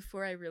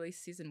 before I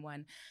released season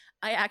 1,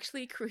 I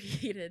actually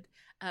created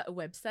a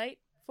website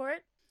for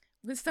it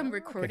with some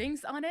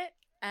recordings on it.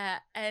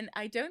 And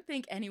I don't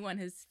think anyone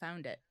has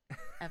found it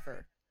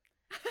ever.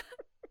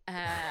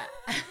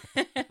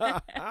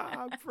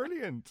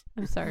 Brilliant.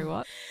 I'm sorry,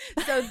 what?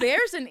 So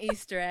there's an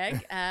Easter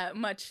egg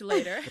much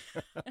later.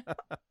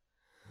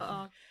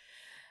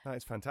 That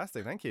is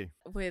fantastic. Thank you.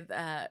 With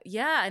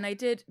and I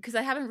did, because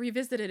I haven't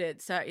revisited it,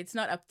 so it's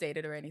not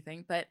updated or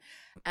anything, but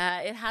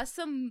it has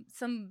some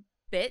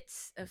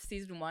bits of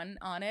season 1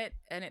 on it,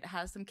 and it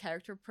has some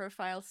character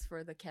profiles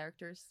for the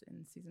characters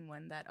in season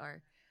 1 that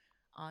are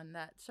on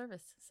that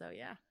service. So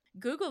yeah,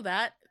 Google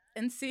that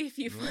and see if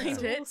you find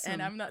That's it. awesome.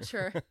 And I'm not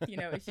sure,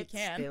 if you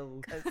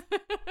can. 'Cause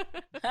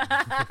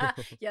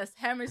yes,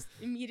 Hammer's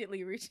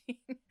immediately reaching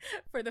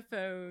for the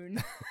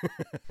phone.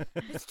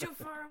 It's too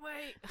far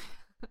away.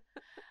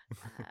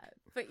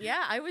 But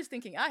yeah, I was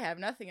thinking I have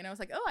nothing, and I was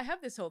like, oh, I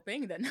have this whole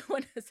thing that no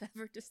one has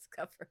ever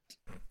discovered.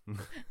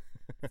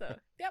 So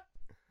yep,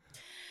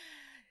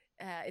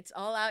 it's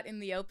all out in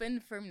the open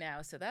from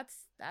now, so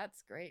that's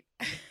great.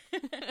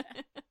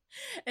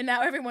 And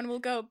now everyone will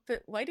go,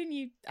 but why didn't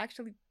you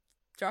actually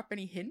drop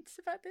any hints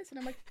about this? And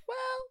I'm like,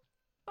 well,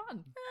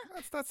 Fun.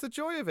 That's the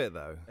joy of it,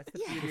 though. That's the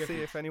Yeah. beauty To of see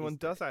it. if anyone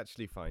does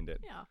actually find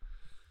it. Yeah.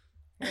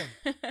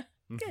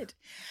 good.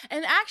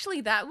 And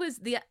actually, that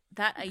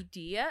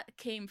idea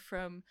came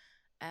from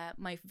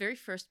my very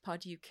first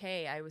Pod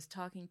UK. I was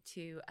talking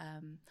to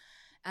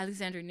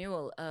Alexander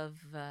Newell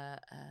of the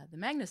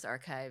Magnus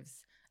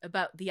Archives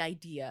about the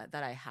idea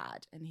that I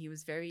had, and he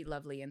was very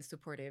lovely and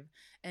supportive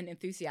and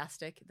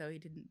enthusiastic, though he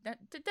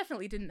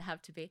definitely didn't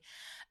have to be.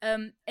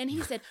 And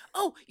he said,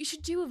 "Oh, you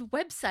should do a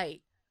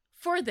website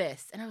for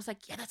this." And I was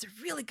like, "Yeah, that's a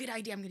really good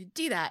idea. I'm going to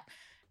do that."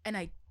 And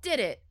I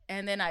did it,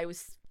 and then I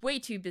was way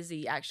too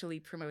busy actually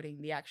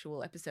promoting the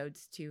actual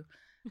episodes to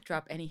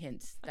drop any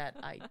hints that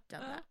I'd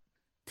done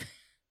that.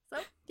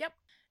 So, yep,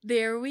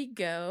 there we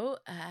go.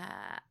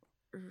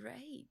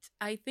 Right.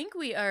 I think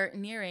we are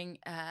nearing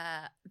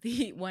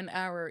the 1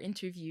 hour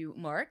interview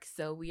mark,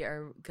 so we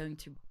are going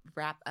to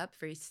wrap up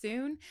very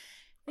soon.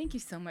 Thank you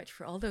so much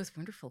for all those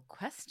wonderful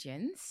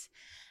questions.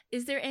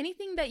 Is there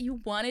anything that you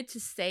wanted to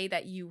say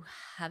that you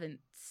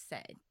haven't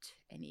said,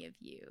 any of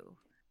you?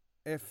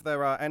 If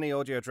there are any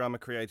audio drama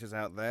creators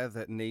out there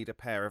that need a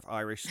pair of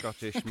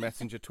Irish-Scottish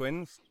messenger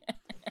twins,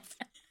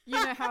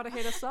 You know how to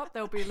hit us up.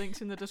 There'll be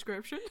links in the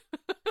description.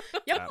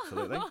 Yep,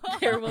 absolutely.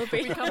 there will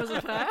We be. come as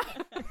a pair.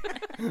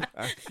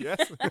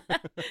 Yes.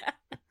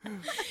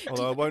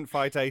 Although I won't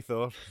fight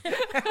Aethor.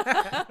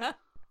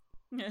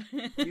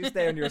 You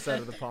stay on your side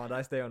of the pond,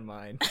 I stay on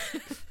mine.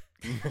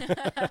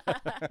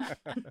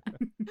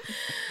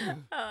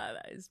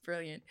 That is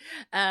brilliant.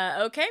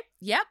 Okay,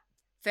 yep,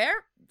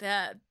 fair.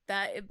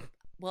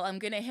 Well, I'm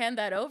gonna hand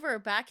that over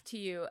back to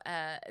you,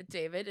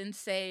 David, and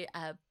say,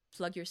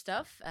 plug your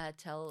stuff.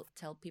 Tell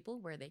people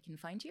where they can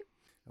find you.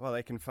 Well,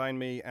 they can find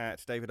me at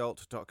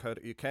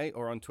davidalt.co.uk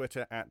or on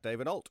Twitter at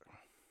davidalt.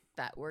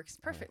 That works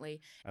perfectly.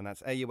 And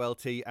that's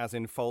AULT as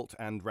in fault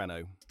and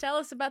Renault. Tell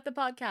us about the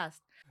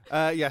podcast.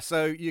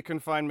 So you can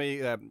find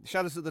me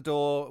Shadows at the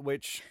Door,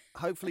 which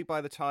hopefully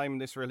by the time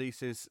this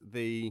releases,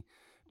 the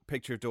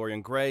picture of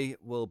Dorian Gray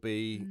will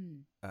be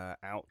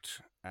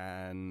out,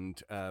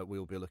 and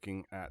we'll be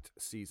looking at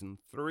season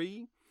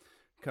 3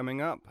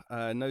 coming up.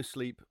 No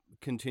Sleep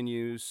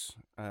continues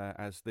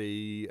as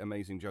the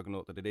amazing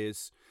juggernaut that it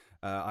is.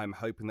 I'm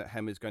hoping that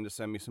Hem is going to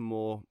send me some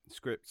more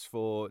scripts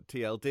for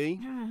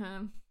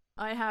TLD.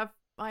 I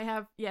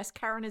have, yes,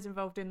 Karen is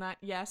involved in that.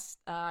 Yes,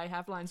 I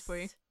have lines for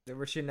you. There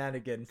were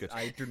shenanigans. Good.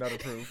 I do not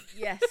approve.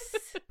 Yes.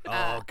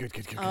 Good.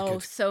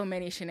 Good. So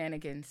many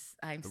shenanigans.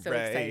 I'm so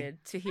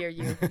excited to hear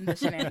you in the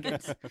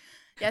shenanigans.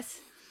 Yes.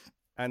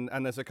 And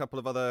there's a couple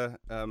of other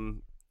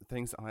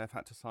things that I have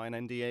had to sign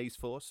NDAs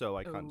for, so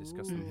I can't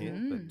discuss them here.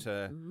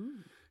 But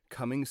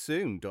coming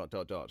soon. ...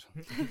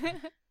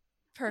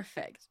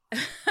 Perfect.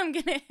 I'm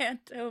gonna hand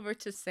over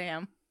to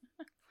Sam.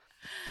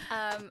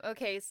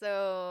 Okay,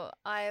 so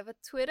I have a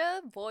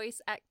Twitter,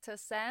 voice actor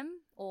Sam,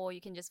 or you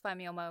can just find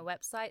me on my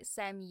website,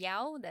 Sam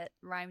Yao, that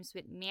rhymes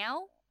with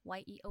meow,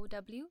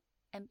 YEOW,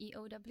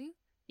 MEOW.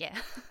 Yeah.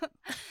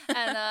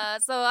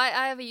 And so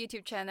I have a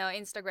YouTube channel,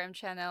 Instagram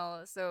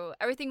channel, so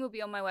everything will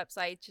be on my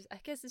website. I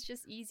guess it's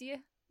just easier.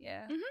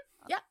 Yeah.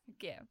 Yeah.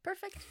 Yeah.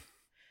 Perfect.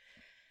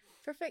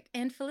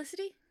 And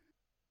Felicity?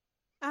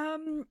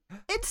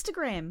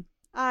 Instagram.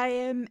 I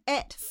am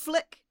at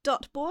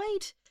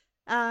flick.boyd.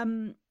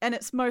 And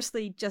it's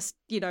mostly just,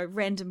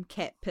 random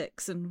cat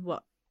pics and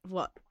what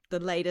the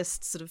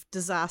latest sort of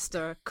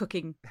disaster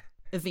cooking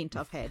event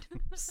I've had.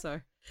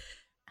 So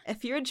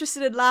if you're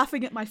interested in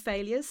laughing at my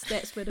failures,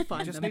 that's where to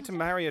find You just them. need to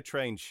marry a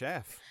trained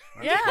chef.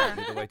 That's Yeah.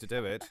 probably the way to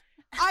do it.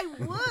 I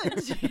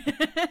would.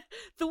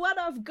 The one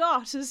I've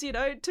got is,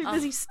 too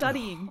busy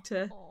studying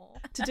to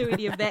do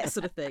any of that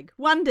sort of thing.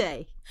 One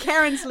day,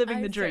 Karen's living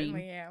I the dream.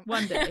 certainly am.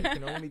 One day. You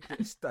can only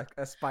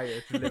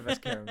aspire to live as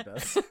Karen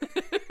does.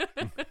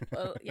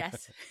 Well,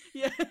 yes.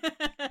 Yeah.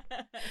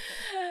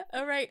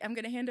 All right, I'm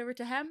going to hand over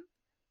to Hem.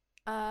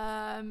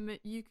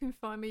 You can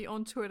find me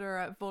on Twitter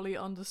at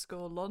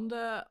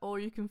volley_Londa, or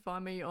you can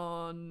find me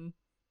on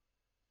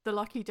The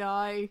Lucky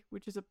Die,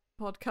 which is a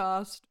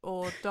podcast,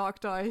 or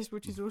Dark Dice,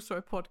 which is also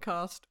a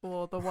podcast,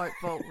 or The White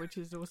Vault, which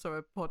is also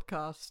a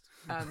podcast,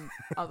 and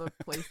other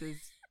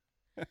places.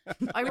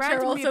 I Which are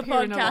randomly also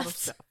appear in a lot of podcasts.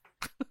 stuff.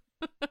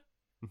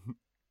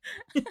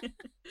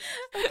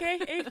 Okay,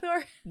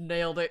 Aethor.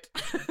 Nailed it.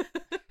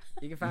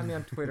 You can find me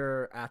on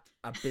Twitter at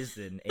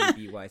Abyzin,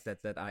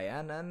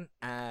 ABYZZINN,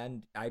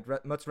 and I'd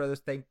much rather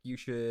think you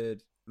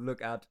should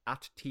look at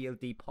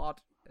TLD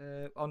Pod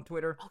on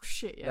Twitter. Oh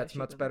shit, yeah. That's she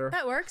much doesn't. better.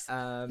 That works.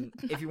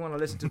 If you want to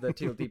listen to the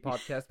TLD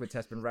podcast, which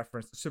has been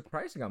referenced a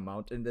surprising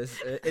amount in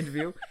this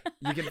interview,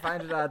 you can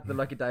find it at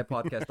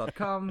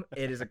theluckydiepodcast.com.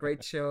 It is a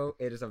great show.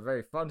 It is a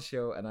very fun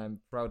show, and I'm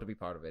proud to be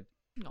part of it.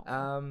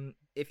 No.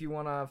 If you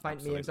want to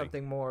find me in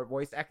something more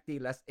voice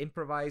acty, less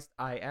improvised,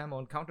 I am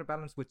on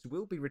Counterbalance, which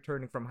will be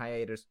returning from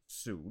hiatus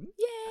soon.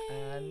 Yay!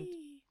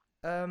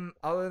 And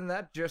other than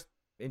that, just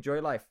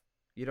enjoy life.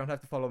 You don't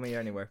have to follow me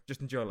anywhere.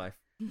 Just enjoy life.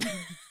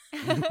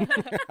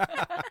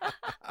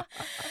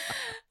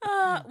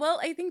 Well,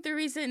 I think the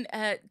reason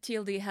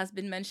TLD has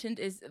been mentioned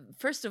is,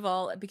 first of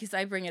all, because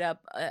I bring it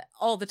up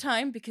all the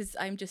time because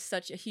I'm just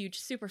such a huge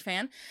super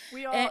fan.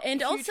 We are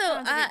and huge also,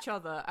 fans of each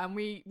other, and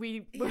when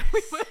we were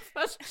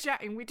first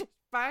chatting, we just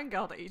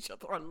fangirled at each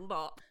other a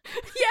lot.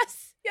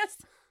 Yes.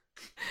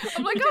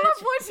 I'm like,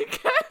 oh,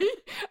 Y2K!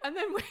 And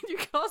then when you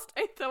cast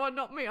Aether and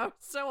not me, I was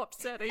so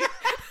upsetting.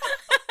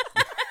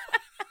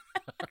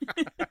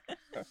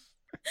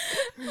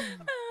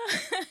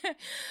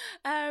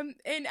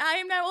 And I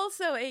am now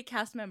also a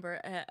cast member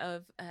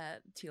of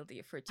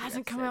TLD for 2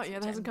 Hasn't come out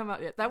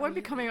yet. That won't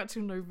be coming out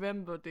till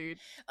November, dude.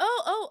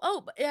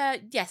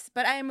 Yes,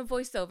 but I am a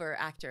voiceover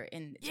actor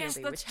in Yes,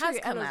 TLD, that's which true. has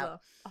come Eliza.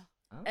 out.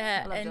 Oh.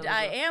 And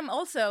I am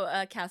also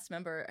a cast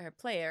member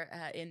player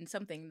in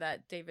something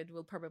that David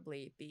will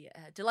probably be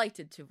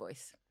delighted to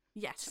voice.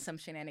 Yes. Some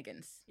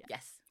shenanigans. Yeah.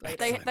 Yes.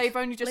 Later. They've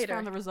only just Later.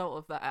 found the result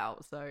of that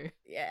out, so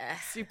Yeah.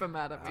 super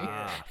mad at me.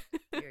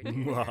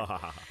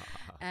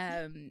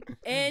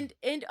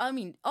 And I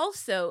mean,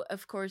 also,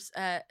 of course,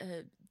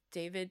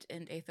 David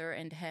and Aether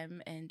and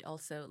Hem and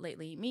also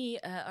lately me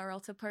are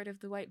also part of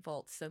the White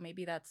Vault, so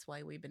maybe that's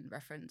why we've been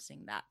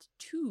referencing that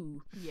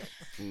too.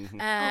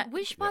 Yeah.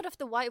 Which part of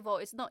the White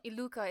Vault? It's not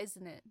Iluka,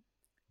 isn't it?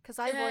 Because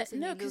I voice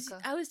in no, because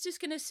Iluka. I was just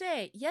gonna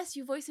say, yes,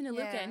 you voice in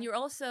Iluka, Yeah. and you're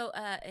also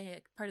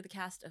a part of the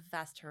cast of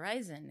Vast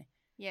Horizon.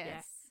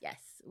 Yes. Yes,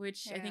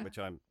 which I Yeah. think Which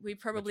I'm we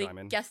probably I'm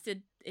in.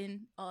 guested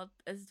in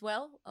as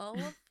well, all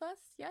of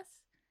us. Yes.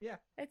 Yeah.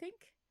 I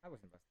think. I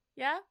was invested.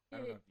 Yeah, I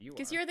don't know if you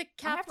because are. you're the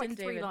I have captain, like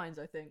 3 David. lines,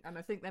 I think, and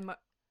I think there might.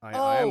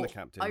 I am the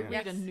captain. I yeah.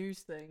 read a Yes. news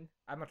thing.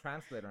 I'm a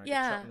translator and I get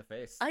Yeah. shot in the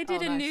face. I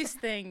did Oh, a nice. news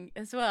thing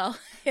as well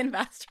in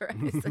Master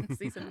Race in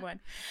season 1.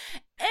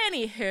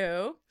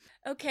 Anywho,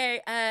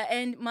 okay,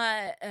 and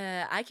my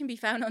I can be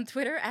found on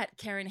Twitter at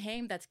Karen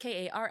Haim. That's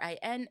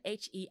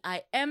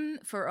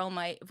KarinHeim for all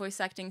my voice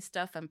acting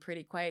stuff. I'm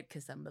pretty quiet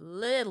because I'm a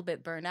little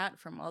bit burnt out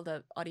from all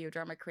the audio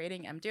drama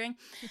creating I'm doing.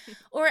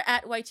 Or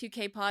at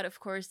Y2K Pod, of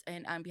course,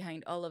 and I'm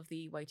behind all of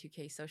the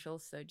Y2K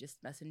socials. So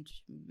just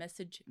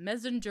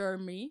messenger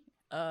me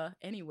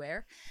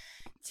anywhere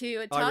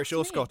to talk Irish to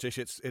or me. Scottish,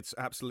 it's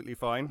absolutely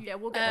fine. Yeah,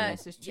 we'll get the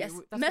message to Yes, you.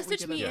 That's what we message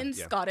give me them. in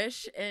Yeah.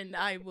 Scottish and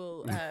I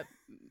will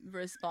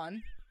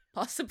respond,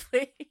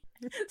 possibly,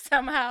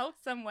 somehow,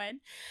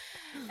 somewhen.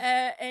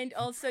 And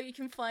also you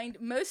can find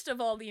most of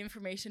all the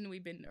information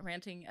we've been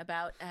ranting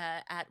about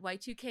at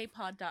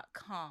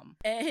y2kpod.com.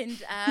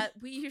 And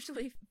we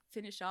usually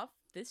finish off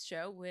this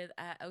show with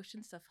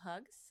Oceans of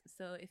Hugs.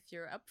 So if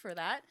you're up for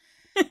that,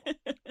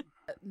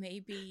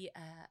 maybe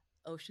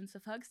Oceans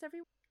of Hugs,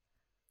 everyone.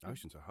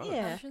 Oceans are hard.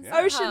 Yeah. Oceans Yeah.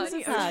 of Oceans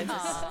of hugs.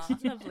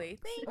 hugs. Aw, lovely.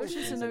 Thank you.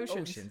 Oceans and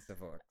oceans. Oceans of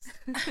orcs.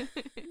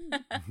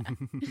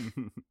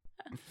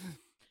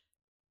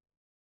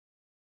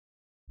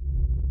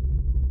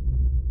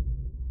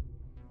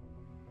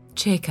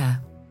 Cheka,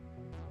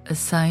 a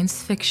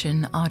science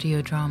fiction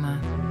audio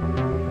drama.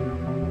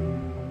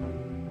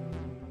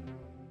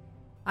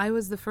 I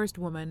was the first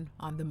woman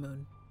on the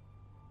moon.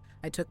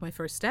 I took my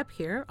first step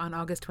here on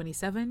August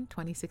 27,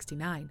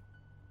 2069.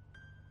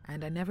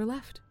 And I never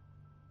left.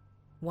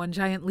 One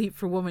giant leap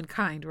for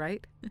womankind,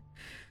 right?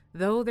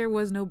 Though there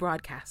was no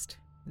broadcast,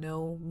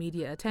 no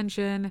media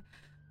attention,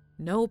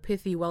 no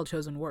pithy,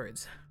 well-chosen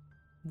words.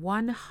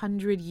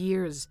 100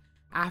 years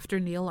after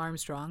Neil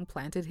Armstrong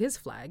planted his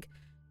flag,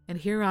 and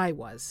here I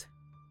was.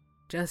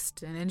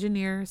 Just an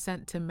engineer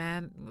sent to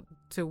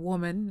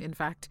woman, in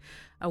fact,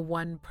 a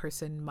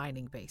one-person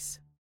mining base.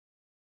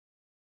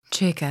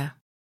 Cheka,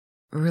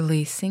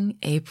 releasing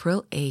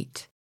April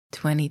 8,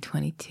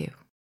 2022.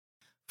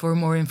 For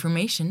more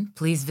information,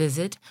 please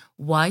visit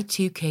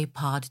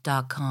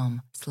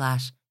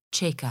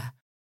y2kpod.com/Cheka.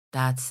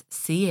 That's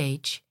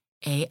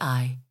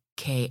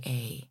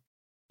CHAIKA.